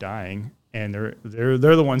retiring or dying, and they're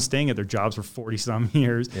the ones staying at their jobs for 40 some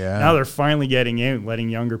years. Yeah. Now they're finally getting in, letting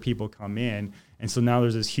younger people come in, and so now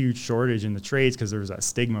there's this huge shortage in the trades because there was that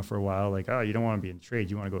stigma for a while, like, oh, you don't want to be in trades,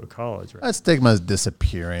 you want to go to college, right? That stigma is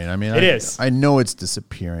disappearing. I mean, it is. I know it's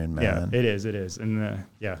disappearing, man. Yeah, it is. It is, and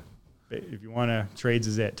if you want to, trades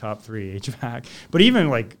is it, top 3 HVAC. But even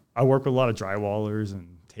like, I work with a lot of drywallers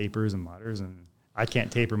and tapers and mudders, and I can't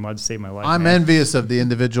taper mud to save my life. I'm envious of the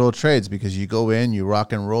individual trades because you go in, you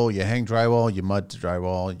rock and roll, you hang drywall, you mud to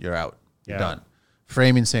drywall, you're out. You're done.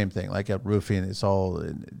 Framing, same thing. Like at roofing, it's all,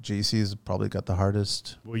 GC's probably got the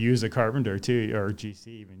hardest. We'll use a carpenter too, or GC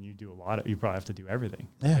even. You do a lot of, you probably have to do everything.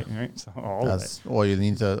 Yeah. Right? So all of it. Well, you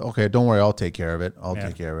need to, okay, don't worry, I'll take care of it. I'll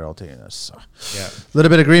take care of it. I'll take it. So. Yeah. A little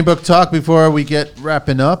bit of Green Book talk before we get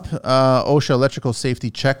wrapping up. OSHA electrical safety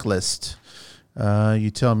checklist. You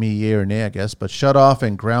tell me yay or nay, I guess, but shut off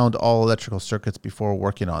and ground all electrical circuits before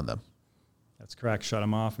working on them. That's correct. Shut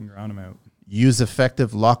them off and ground them out. Use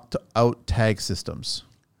effective locked out tag systems.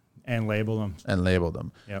 And label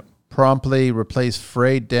them. Yep. Promptly replace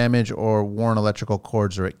frayed, damaged, or worn electrical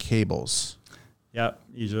cords or cables. Yep.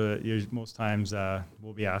 Usually most times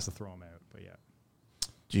we'll be asked to throw them out, but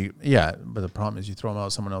But the problem is you throw them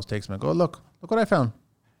out, someone else takes them and go, look what I found.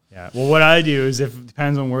 Yeah. Well, what I do is, if it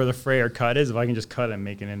depends on where the fray or cut is, if I can just cut it and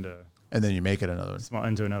make it into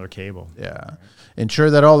another cable. Yeah. Right. Ensure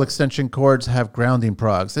that all extension cords have grounding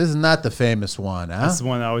plugs. Isn't that the famous one? Huh? That's the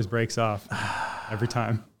one that always breaks off every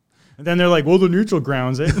time. And then they're like, well, the neutral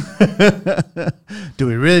grounds it. Do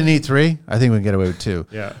we really need 3? I think we can get away with 2.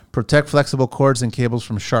 Yeah. Protect flexible cords and cables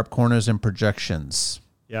from sharp corners and projections.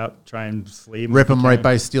 Yep. Try and sleeve them. Rip them right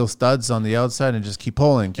by steel studs on the outside and just keep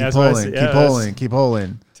pulling, keep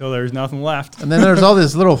pulling. Till there's nothing left. And then there's all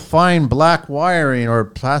this little fine black wiring or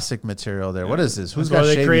plastic material there. Yeah. What is this? Who's got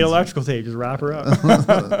they create electrical tape? Just wrap her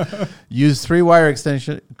up. Use 3-wire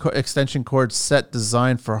extension cords set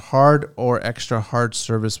designed for hard or extra hard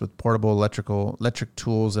service with portable electric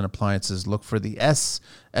tools and appliances. Look for the S,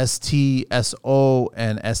 ST, SO,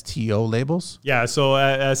 and STO labels. Yeah,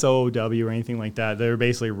 so SOW or anything like that, they're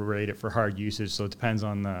basically rated for hard usage. So it depends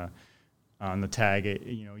on the tag.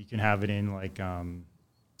 You can have it in like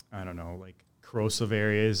I don't know, like corrosive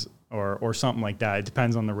areas or something like that. It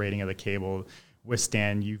depends on the rating of the cable.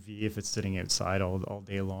 Withstand UV if it's sitting outside all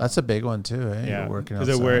day long. That's a big one too, eh? Yeah, because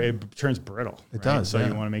it turns brittle. It does. So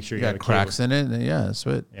you want to make sure you got cracks in it. Yeah, that's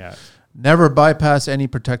it. Yeah. Never bypass any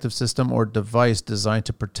protective system or device designed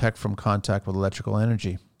to protect from contact with electrical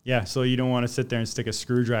energy. Yeah, so you don't want to sit there and stick a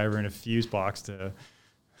screwdriver in a fuse box to,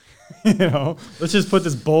 let's just put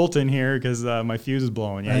this bolt in here because my fuse is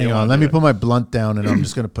blowing. Yeah, hang on, let me put my blunt down and I'm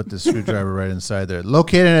just going to put this screwdriver right inside there.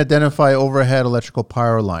 Locate and identify overhead electrical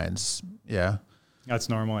power lines. Yeah. That's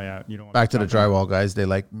normal, yeah. You don't want Back to the drywall guys. They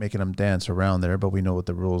like making them dance around there, but we know what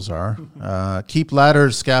the rules are. Keep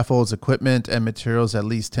ladders, scaffolds, equipment, and materials at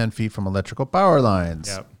least 10 feet from electrical power lines.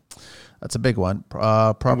 Yep. That's a big one.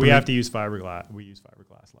 We have to use fiberglass. We use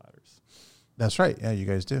fiberglass ladders. That's right. Yeah, you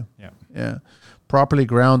guys do. Yeah. Yeah. Properly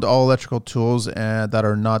ground all electrical tools that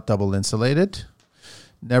are not double insulated.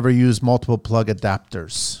 Never use multiple plug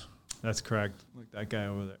adapters. That's correct. Look, that guy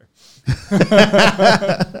over there.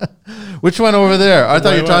 Which one over there? I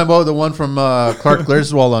thought you were What? talking about the one from Clark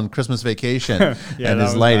Griswold on Christmas Vacation Yeah, and that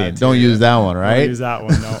his was lighting. that too, Don't use that one, Don't right? use that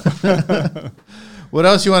one, no. What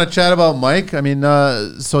else you want to chat about, Mike? I mean,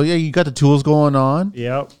 so yeah, you got the tools going on.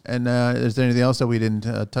 Yep. And is there anything else that we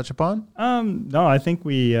didn't touch upon? No, I think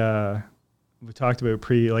we talked about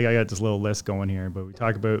like I got this little list going here, but we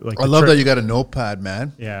talked about like I love that you got a notepad,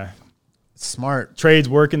 man. Yeah. Smart. Trades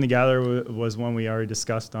working together was one we already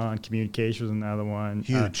discussed on. Communication was another one.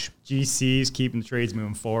 Huge. GCs, keeping the trades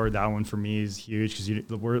moving forward. That one for me is huge because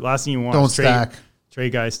the last thing you want Don't is stack.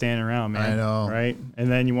 trade guys standing around, man. I know. Right?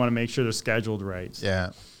 And then you want to make sure they're scheduled right. Yeah.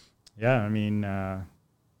 Yeah, I mean,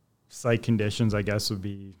 site conditions, I guess, would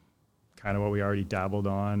be kind of what we already dabbled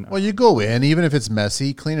on. Well, you go in, even if it's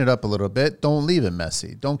messy, clean it up a little bit. Don't leave it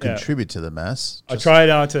messy. Don't Yeah. contribute to the mess. I try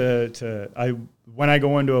not to when I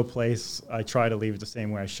go into a place, I try to leave it the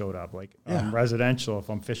same way I showed up. Like residential, if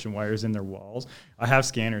I'm fishing wires in their walls, I have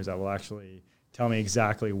scanners that will actually tell me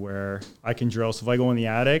exactly where I can drill. So if I go in the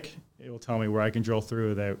attic, it will tell me where I can drill through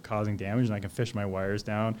without causing damage, and I can fish my wires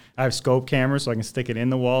down. I have scope cameras, so I can stick it in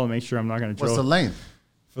the wall and make sure I'm not going to drill. What's the length?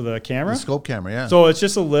 For the camera? The scope camera, yeah. So it's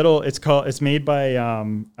just a little. It's made by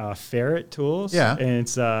Ferret Tools. Yeah. And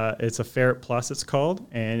it's a Ferret Plus. It's called,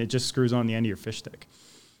 and it just screws on the end of your fish stick,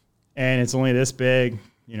 and it's only this big.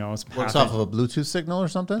 You know, it's Works half off of a Bluetooth signal or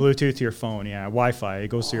something? Bluetooth to your phone. Yeah, Wi-Fi. It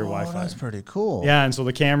goes to your Wi-Fi. That's pretty cool. Yeah, and so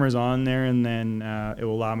the camera's on there, and then it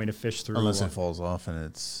will allow me to fish through. Unless it falls off and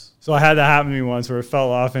it's... So I had that happen to me once where it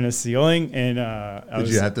fell off in a ceiling, and Did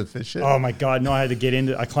you have to fish it? Oh my God, no! I had to get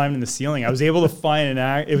into. I climbed in the ceiling. I was able to find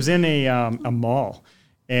it was in a mall,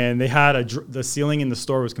 and they had the ceiling in the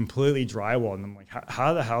store was completely drywall, and I'm like,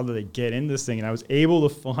 how the hell did they get in this thing? And I was able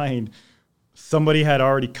to find somebody had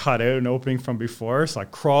already cut out an opening from before, so I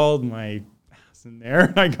crawled my ass in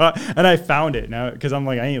there, and I found it now because I'm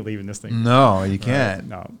like, I ain't leaving this thing. No, you can't.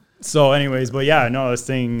 No. So, anyways, but yeah, no, this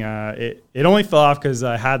thing it only fell off because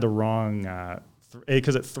I had the wrong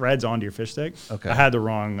because it threads onto your fish stick. Okay. I had the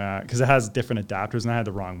wrong because it has different adapters, and I had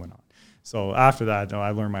the wrong one on. So after that, though,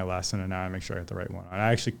 I learned my lesson, and now I make sure I get the right one on.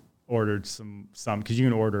 I actually ordered some because you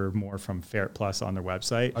can order more from Ferret Plus on their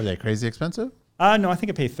website. Are they crazy expensive? No, I think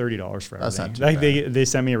I paid $30 for everything. That's not too like bad. they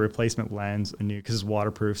sent me a replacement lens, a new because it's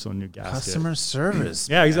waterproof, so a new gasket. Customer service.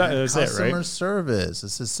 Yeah, man. exactly. That's it, right? Customer service.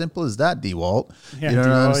 It's as simple as that, DeWalt. Yeah, you know what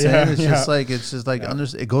I'm DeWalt, saying? yeah, It's just like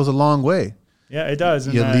it goes a long way. Yeah, it does.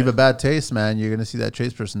 And You leave a bad taste, man. You're gonna see that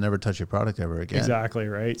tradesperson never touch your product ever again. Exactly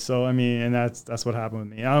right. So I mean, and that's what happened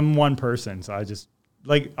with me. I'm one person, so I just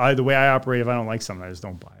the way I operate. If I don't like something, I just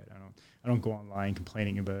don't buy it. I don't go online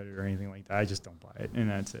complaining about it or anything like that. I just don't buy it, and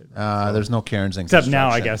that's it. So, There's no Karens in except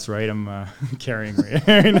now, I construction. guess, right? I'm carrying right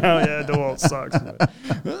now. Yeah, DeWalt sucks.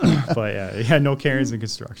 But yeah, no Karens in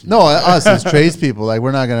construction. No, us as tradespeople, like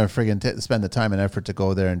we're not gonna friggin' spend the time and effort to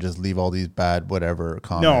go there and just leave all these bad whatever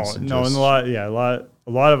comments. and a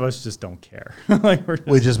lot of us just don't care. Like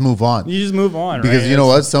we just move on. you just move on, Because right? you know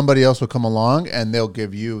what? Somebody else will come along and they'll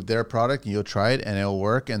give you their product and you'll try it and it'll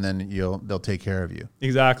work and then they'll take care of you.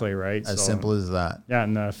 Exactly right. As simple as that. Yeah,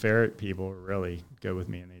 and the Ferret people were really good with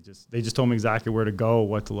me, and they just told me exactly where to go,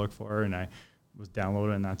 what to look for, and I was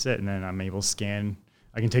downloading, and that's it. And then I'm able to scan.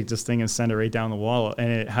 I can take this thing and send it right down the wall,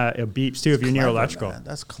 and it beeps too if you're near Clever, electrical. man.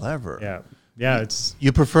 That's clever. Yeah, it's.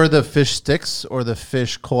 You prefer the fish sticks or the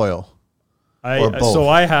fish coil? Or both? So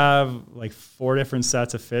I have like 4 different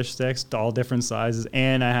sets of fish sticks, all different sizes,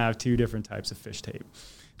 and I have 2 different types of fish tape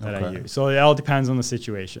that I use. So it all depends on the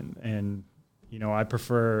situation, and you know, I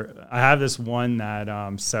have this one that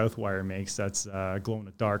Southwire makes that's glow in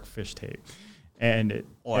the dark fish tape, and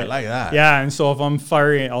I like that. Yeah, and so if I'm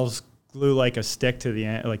firing, I'll just glue like a stick to the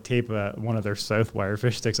end, like tape one of their Southwire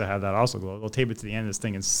fish sticks. I have that also glue. They'll tape it to the end of this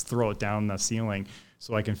thing and throw it down the ceiling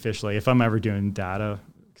so I can fish. Like if I'm ever doing data,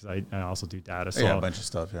 because I also do data. So Yeah, a bunch of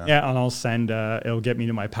stuff. Yeah. yeah, and I'll send, it'll get me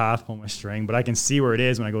to my path, pull my string, but I can see where it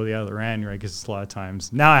is when I go to the other end, right? Because a lot of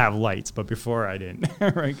times, now I have lights, but before I didn't,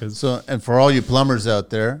 right? So, and for all you plumbers out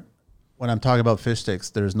there, when I'm talking about fish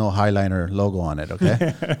sticks, there's no Highliner logo on it,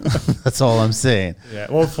 okay? That's all I'm saying. Yeah,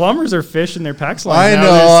 well, plumbers are fishing their PEX I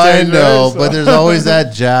lines know, nowadays, but there's always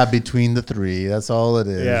that jab between the 3. That's all it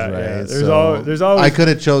is, Yeah, right? yeah. There's always I could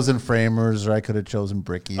have chosen framers or I could have chosen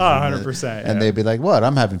brickies. Oh, 100%, And yeah. they'd be like, what?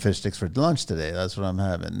 I'm having fish sticks for lunch today. That's what I'm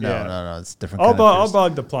having. No, Yeah. no, it's different I'll kind of fish.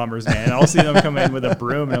 bug the plumbers, man. I'll see them come in with a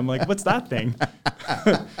broom, and I'm like, what's that thing?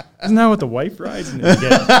 Isn't that what the wife rides? And then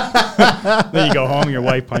then you go home and your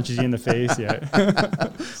wife punches you in the face. Yeah.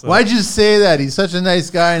 So, Why'd you say that? He's such a nice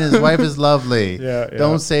guy and his wife is lovely. Yeah.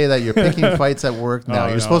 Don't say that. You're picking fights at work now. Oh,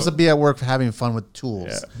 You're no. supposed to be at work having fun with tools.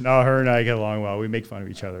 yeah. No, her and I get along well. We make fun of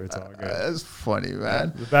each other. It's all good. That's funny,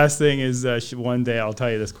 man. The best thing is one day, I'll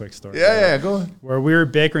tell you this quick story. Yeah, go on. Where we were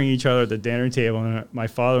bickering each other at the dinner table, and my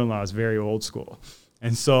father-in-law is very old school.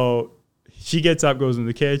 And so she gets up, goes in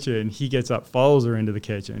the kitchen. He gets up, follows her into the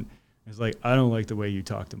kitchen. He's like, I don't like the way you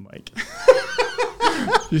talk to Mike.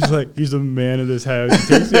 She's like, he's the man of this house. He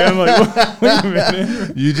takes me. I'm like, wait a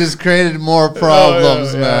minute. You just created more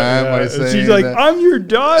problems, man. By And saying she's like, that. I'm your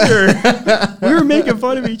daughter. We were making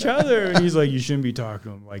fun of each other. And he's like, you shouldn't be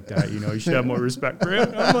talking to him like that. You know, you should have more respect for him.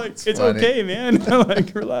 And I'm like, it's funny. okay, man. I'm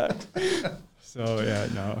like, relax. So, yeah,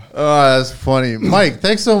 no. Oh, that's funny. Mike,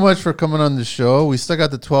 thanks so much for coming on the show. We still got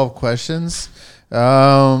the 12 questions.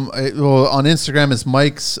 On Instagram, it's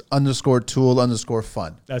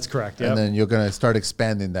Mike's_tool_fun. That's correct. Yeah. And then you're going to start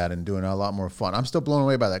expanding that and doing a lot more fun. I'm still blown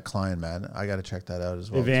away by that client, man. I got to check that out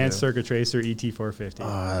as well. Advanced too. Circuit Tracer ET450.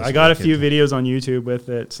 that's I got a wicked. few videos on YouTube with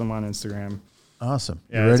it, some on Instagram. Awesome.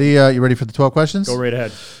 Yeah, You ready? You ready for the 12 questions? Go right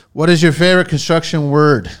ahead. What is your favorite construction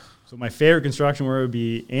word? So my favorite construction word would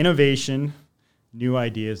be innovation, new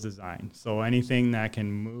ideas, design. So anything that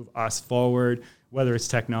can move us forward, whether it's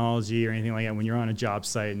technology or anything like that, when you're on a job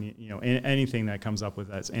site and, you know, anything that comes up with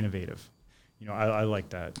that's innovative. You know, I like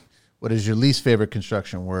that. What is your least favorite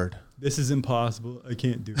construction word? This is impossible. I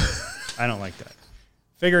can't do it. I don't like that.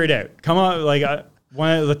 Figure it out. Come on, like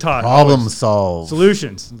one of the top. Problem solved.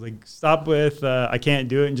 Solutions. Like stop with I can't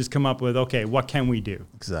do it and just come up with, okay, what can we do?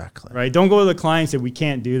 Exactly. Right? Don't go to the client and say, we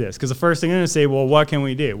can't do this. Because the first thing they're going to say, well, what can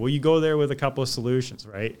we do? Well, you go there with a couple of solutions,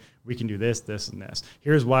 right? We can do this, this, and this.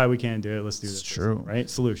 Here's why we can't do it. Let's do this. true. Right?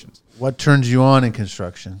 Solutions. What turns you on in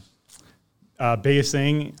construction? Biggest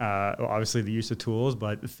thing, obviously the use of tools,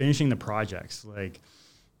 but finishing the projects. Like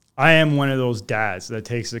I am one of those dads that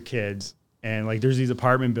takes the kids and like there's these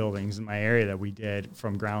apartment buildings in my area that we did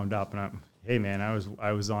from ground up. And I'm, hey man,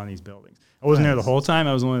 I was on these buildings. I wasn't there the whole time.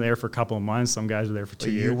 I was only there for a couple of months. Some guys were there for 2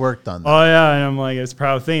 years. You worked on that. Oh yeah, and I'm like, it's a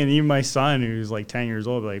proud thing. And even my son, who's like 10 years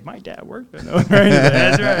old, like my dad worked on those. Right?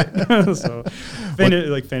 That's right. So,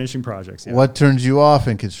 finishing projects. Yeah. What turns you off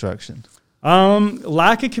in construction?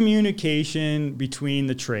 Lack of communication between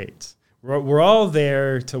the trades. We're all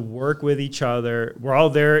there to work with each other. We're all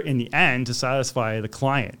there in the end to satisfy the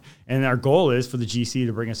client. And our goal is for the GC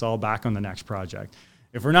to bring us all back on the next project.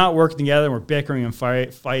 If we're not working together and we're bickering and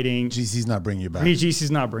fighting, GC's not bringing you back.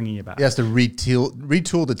 GC's not bringing you back. He has to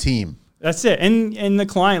retool the team. That's it. And the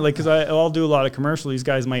client, like, because I'll do a lot of commercial, these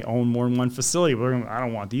guys might own more than one facility, but I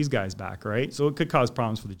don't want these guys back, right? So it could cause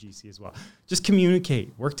problems for the GC as well. Just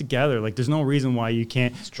communicate, work together. Like, there's no reason why you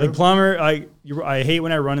can't. Like, plumber, I hate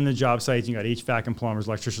when I run in the job sites and you got HVAC and plumbers,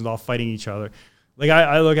 electricians all fighting each other. Like,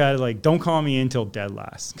 I look at it like, don't call me in till dead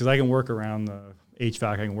last, because I can work around the HVAC,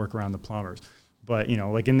 I can work around the plumbers. But, you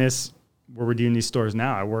know, like in this, where we're doing these stores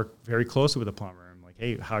now, I work very closely with the plumber. I'm like,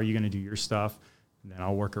 hey, how are you going to do your stuff? And then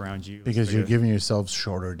I'll work around you. Because you're giving yourselves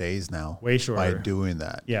shorter days now. Way shorter. By doing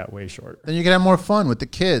that. Yeah, way shorter. Then you can have more fun with the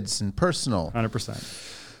kids and personal.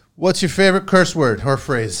 100%. What's your favorite curse word or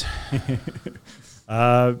phrase?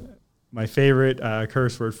 My favorite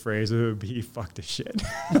curse word phrase would be fuck the shit.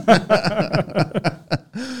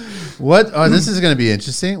 What? Oh, this is going to be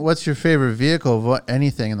interesting. What's your favorite vehicle of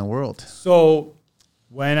anything in the world? So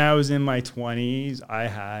when I was in my 20s, I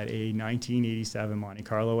had a 1987 Monte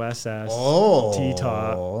Carlo SS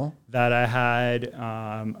T-top that I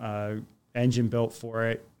had engine built for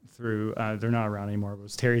it through, they're not around anymore, but it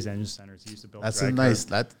was Terry's Engine Centers. He used to build That's drag a nice,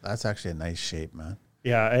 cars. that's actually a nice shape, man.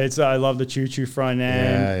 Yeah, it's I love the choo-choo front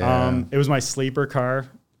end. Yeah. It was my sleeper car,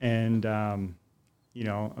 and you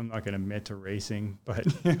know, I'm not going to admit to racing, but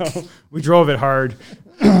you know, we drove it hard.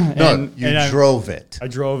 You drove it. I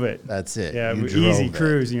drove it. That's it. Yeah, You easy drove it.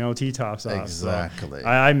 cruise, you know, T-tops off. Exactly. So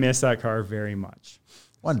I miss that car very much.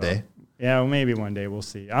 One day. Yeah, well, maybe one day we'll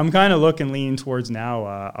see. I'm kind of leaning towards now.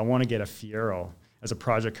 I want to get a Fiero as a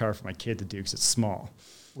project car for my kid to do because it's small.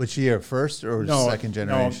 Which year, first or second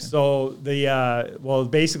generation? No, so the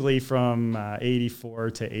basically from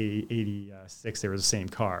 84 to 86, they were the same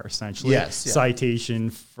car essentially. Yes, yeah. Citation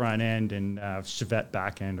front end and Chevette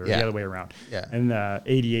back end, or the other way around. Yeah. And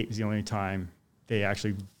 88 is the only time they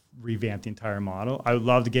actually revamped the entire model. I would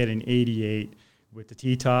love to get an 88 with the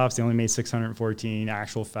T-tops. They only made 614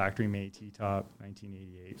 actual factory-made T-top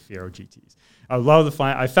 1988 Fiero GTs. I love the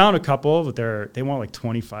I found a couple, but they want like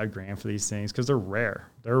 25 grand for these things because they're rare.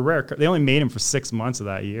 They're a rare. They only made them for 6 months of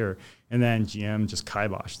that year, and then GM just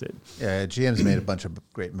kiboshed it. Yeah, GM's made a bunch of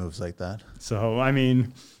great moves like that. So I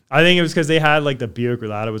mean, I think it was because they had like the Buick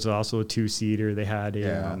Relata was also a 2-seater. They had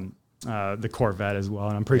the Corvette as well,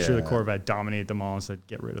 and I'm pretty sure the Corvette dominated them all and said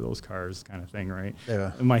get rid of those cars, kind of thing, right?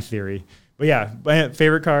 Yeah. My theory. But yeah, my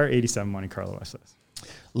favorite car, 87 Monte Carlo SS.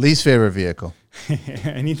 Least favorite vehicle?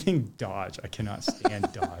 Anything Dodge. I cannot stand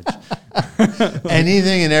Dodge.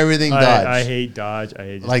 Anything and everything Dodge. I hate Dodge.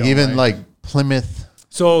 Like even like Plymouth,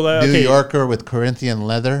 so New Yorker with Corinthian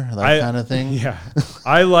leather, that kind of thing. Yeah,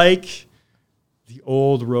 I like the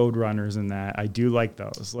old Road Runners and that. I do like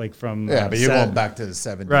those. Like from but you're going back to the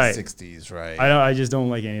 70s, right. 60s, right? I just don't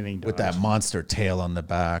like anything Dodge. With that monster tail on the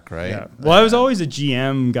back, right? Yeah. Well, I was always a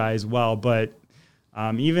GM guy as well, but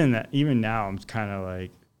even now I'm kind of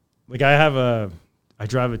like I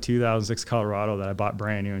drive a 2006 Colorado that I bought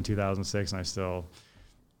brand new in 2006, and I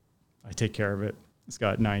take care of it. It's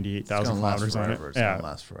got 98,000 kilometers on it. It's gonna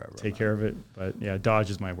last forever. Take care of it. But yeah, Dodge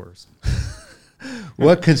is my worst.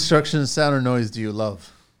 What construction sound or noise do you love?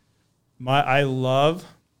 I love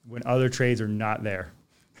when other trades are not there.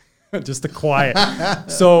 Just the quiet.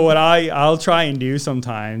 So what I'll try and do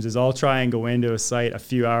sometimes is I'll try and go into a site a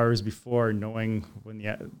few hours before, knowing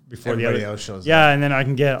before Everybody the other else shows up. Yeah, and then I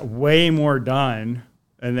can get way more done,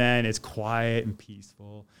 and then it's quiet and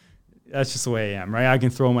peaceful. That's just the way I am, right? I can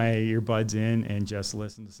throw my earbuds in and just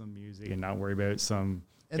listen to some music and not worry about some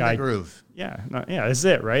guy. The groove. Yeah, that's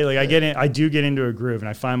it, right? Like I do get into a groove, and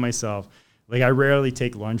I find myself like I rarely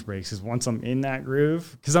take lunch breaks because once I'm in that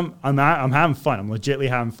groove, because I'm having fun. I'm legitimately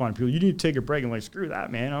having fun. People, you need to take a break. I'm like, screw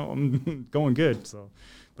that, man. I'm going good. So,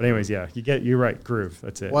 but anyways, yeah, you're right. Groove.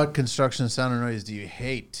 That's it. What construction sound or noise do you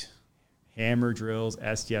hate? Hammer drills,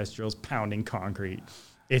 STS drills, pounding concrete.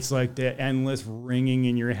 It's like the endless ringing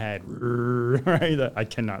in your head. Right? I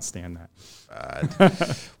cannot stand that.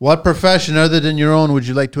 What profession other than your own would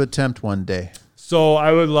you like to attempt one day? So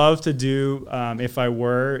I would love to do, if I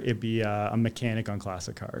were, it'd be a mechanic on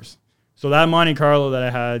classic cars. So that Monte Carlo that I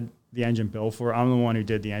had the engine built for, I'm the one who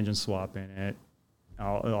did the engine swap in it,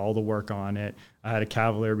 all the work on it. I had a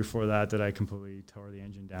Cavalier before that I completely tore the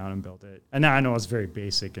engine down and built it. And now I know it's very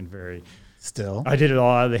basic and very... Still, I did it all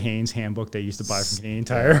out of the Haynes handbook they used to buy from Canadian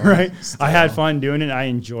Tire, right? I had fun doing it. I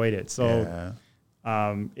enjoyed it. So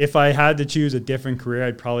if I had to choose a different career,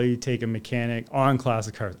 I'd probably take a mechanic on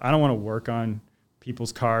classic cars. I don't want to work on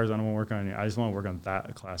people's cars. I don't want to work on I just want to work on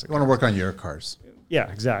that classic I want to work on your cars. Yeah,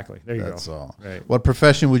 exactly. There you go. That's all. Right. What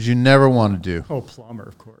profession would you never want to do? Oh, plumber,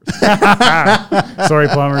 of course. Sorry,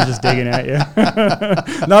 plumber, just digging at you.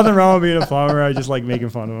 Nothing wrong with being a plumber. I just like making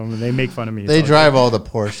fun of them, and they make fun of me. They drive all the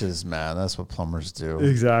Porsches, man. That's what plumbers do.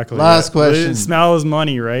 Exactly. Last question. Smell is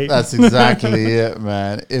money, right? That's exactly it,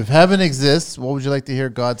 man. If heaven exists, what would you like to hear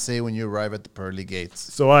God say when you arrive at the pearly gates?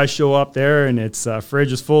 So I show up there, and it's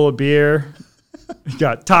fridge is full of beer. You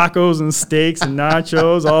got tacos and steaks and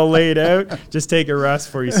nachos all laid out. Just take a rest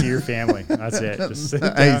before you see your family. That's it. Just sit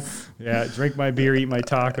down. Yeah, drink my beer, eat my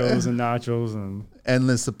tacos and nachos, and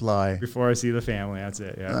endless supply before I see the family. That's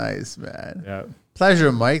it. Yeah. Nice, man. Yeah.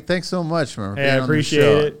 Pleasure, Mike. Thanks so much, man. Hey, I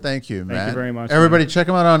appreciate it. Thank you, man. Thank you very much. Everybody, check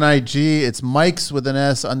him out on IG. It's Mike's with an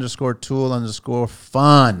S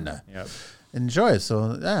 _tool_fun. Yep. Enjoy it.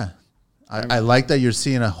 So yeah, I like that you're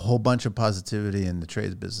seeing a whole bunch of positivity in the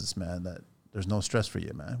trades business, man. That there's no stress for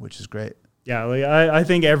you, man, which is great. Yeah, like I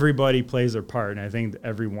think everybody plays their part, and I think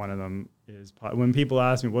every one of them is. When people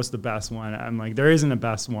ask me what's the best one, I'm like, there isn't a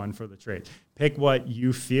best one for the trade. Pick what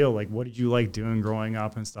you feel like. What did you like doing growing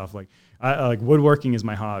up and stuff? Like, like woodworking is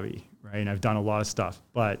my hobby, right? And I've done a lot of stuff,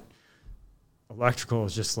 but electrical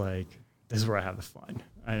is just like, this is where I have the fun.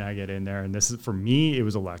 And I get in there, and this is, for me, it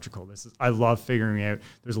was electrical. I love figuring out.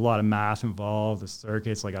 There's a lot of math involved, the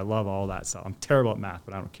circuits. Like, I love all that stuff. I'm terrible at math,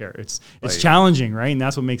 but I don't care. It's challenging, right? And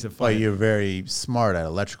that's what makes it fun. But you're very smart at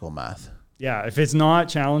electrical math. Yeah, if it's not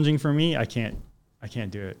challenging for me, I can't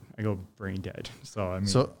do it. I go brain dead. So I mean,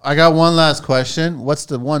 so I got one last question. What's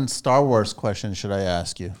the one Star Wars question should I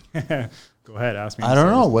ask you? Go ahead, ask me. I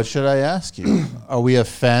don't know. What should I ask you? Are we a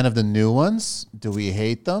fan of the new ones? Do we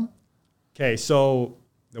hate them? Okay, so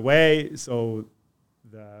the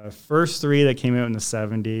first three that came out in the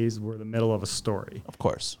 70s were the middle of a story. Of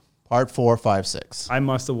course. Part 4, 5, 6. I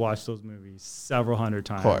must have watched those movies several hundred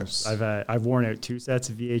times. Of course. I've worn out 2 sets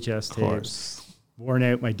of VHS tapes. Of course. Worn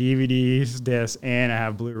out my DVDs, discs, and I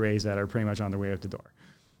have Blu-rays that are pretty much on their way out the door.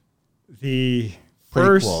 The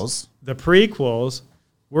prequels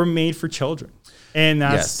were made for children. And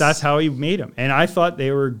that's how he made them. And I thought they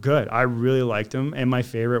were good. I really liked them. And my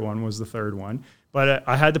favorite one was the third one. But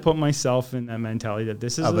I had to put myself in that mentality that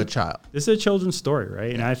this is a child. This is a children's story, right?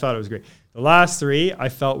 Yeah. And I thought it was great. The last three I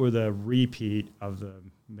felt were the repeat of the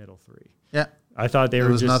middle three. Yeah. I thought there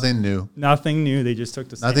was nothing new. Nothing new. They just took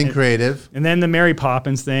the nothing creative. And then the Mary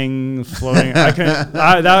Poppins thing floating. I couldn't.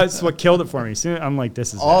 That's what killed it for me. Soon I'm like,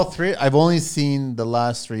 this is all three. I've only seen the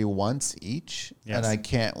last three once each, yes. and I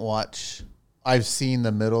can't watch. I've seen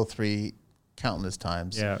the middle three countless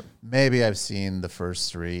times. Yeah. Maybe I've seen the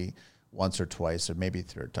first three once or twice, or maybe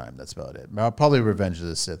third time. That's about it. Probably Revenge of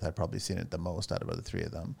the Sith. I've probably seen it the most out of the three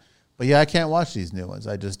of them. But yeah, I can't watch these new ones.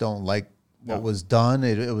 I just don't like what was done.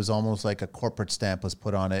 It was almost like a corporate stamp was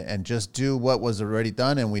put on it, and just do what was already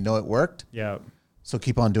done, and we know it worked. Yeah. So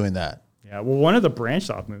keep on doing that. Yeah. Well, one of the branched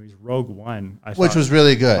off movies, Rogue One, which was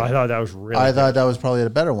really good. I thought that was really. I thought that was probably the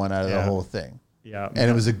better one out of the whole thing. Yeah. And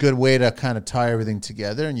it was a good way to kind of tie everything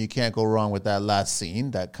together, and you can't go wrong with that last scene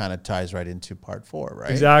that kind of ties right into part 4, right?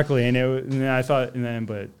 Exactly. And then I thought,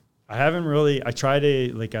 but I haven't really. I tried a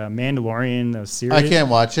Mandalorian series. I can't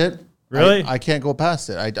watch it. Really? I can't go past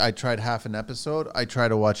it. I tried half an episode. I tried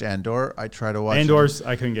to watch Andor. I tried to watch Andor's.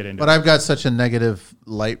 I couldn't get into. But I've got such a negative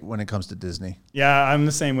light when it comes to Disney. Yeah, I'm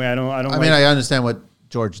the same way. I mean, I understand what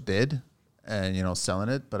George did, and selling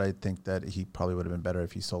it, but I think that he probably would have been better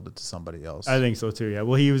if he sold it to somebody else. I think so too. Yeah.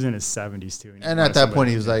 Well, he was in his 70s too, and at that point,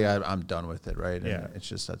 he was like, "I'm done with it." Right? Yeah. And it's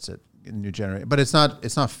just that's it. New generation, but it's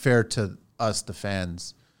not fair to us, the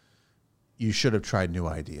fans. You should have tried new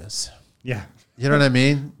ideas. Yeah. You know what I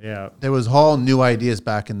mean? Yeah. There was all new ideas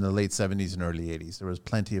back in the late 70s and early 80s. There was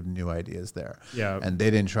plenty of new ideas there. Yeah. And they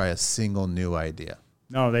didn't try a single new idea.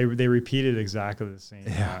 No, they repeated exactly the same.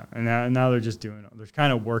 Yeah. And now they're just they're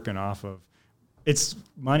kind of working off of, it's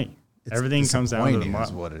money. Everything comes down to the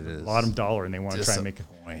is what it is. bottom dollar, and they want to try and make it.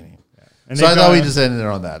 Yeah. And so I thought we just ended it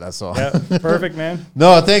on that. That's all. Yeah, perfect, man.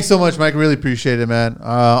 No, thanks so much, Mike. Really appreciate it, man.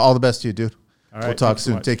 All the best to you, dude. All right, we'll talk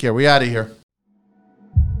soon. Take care. We out of here.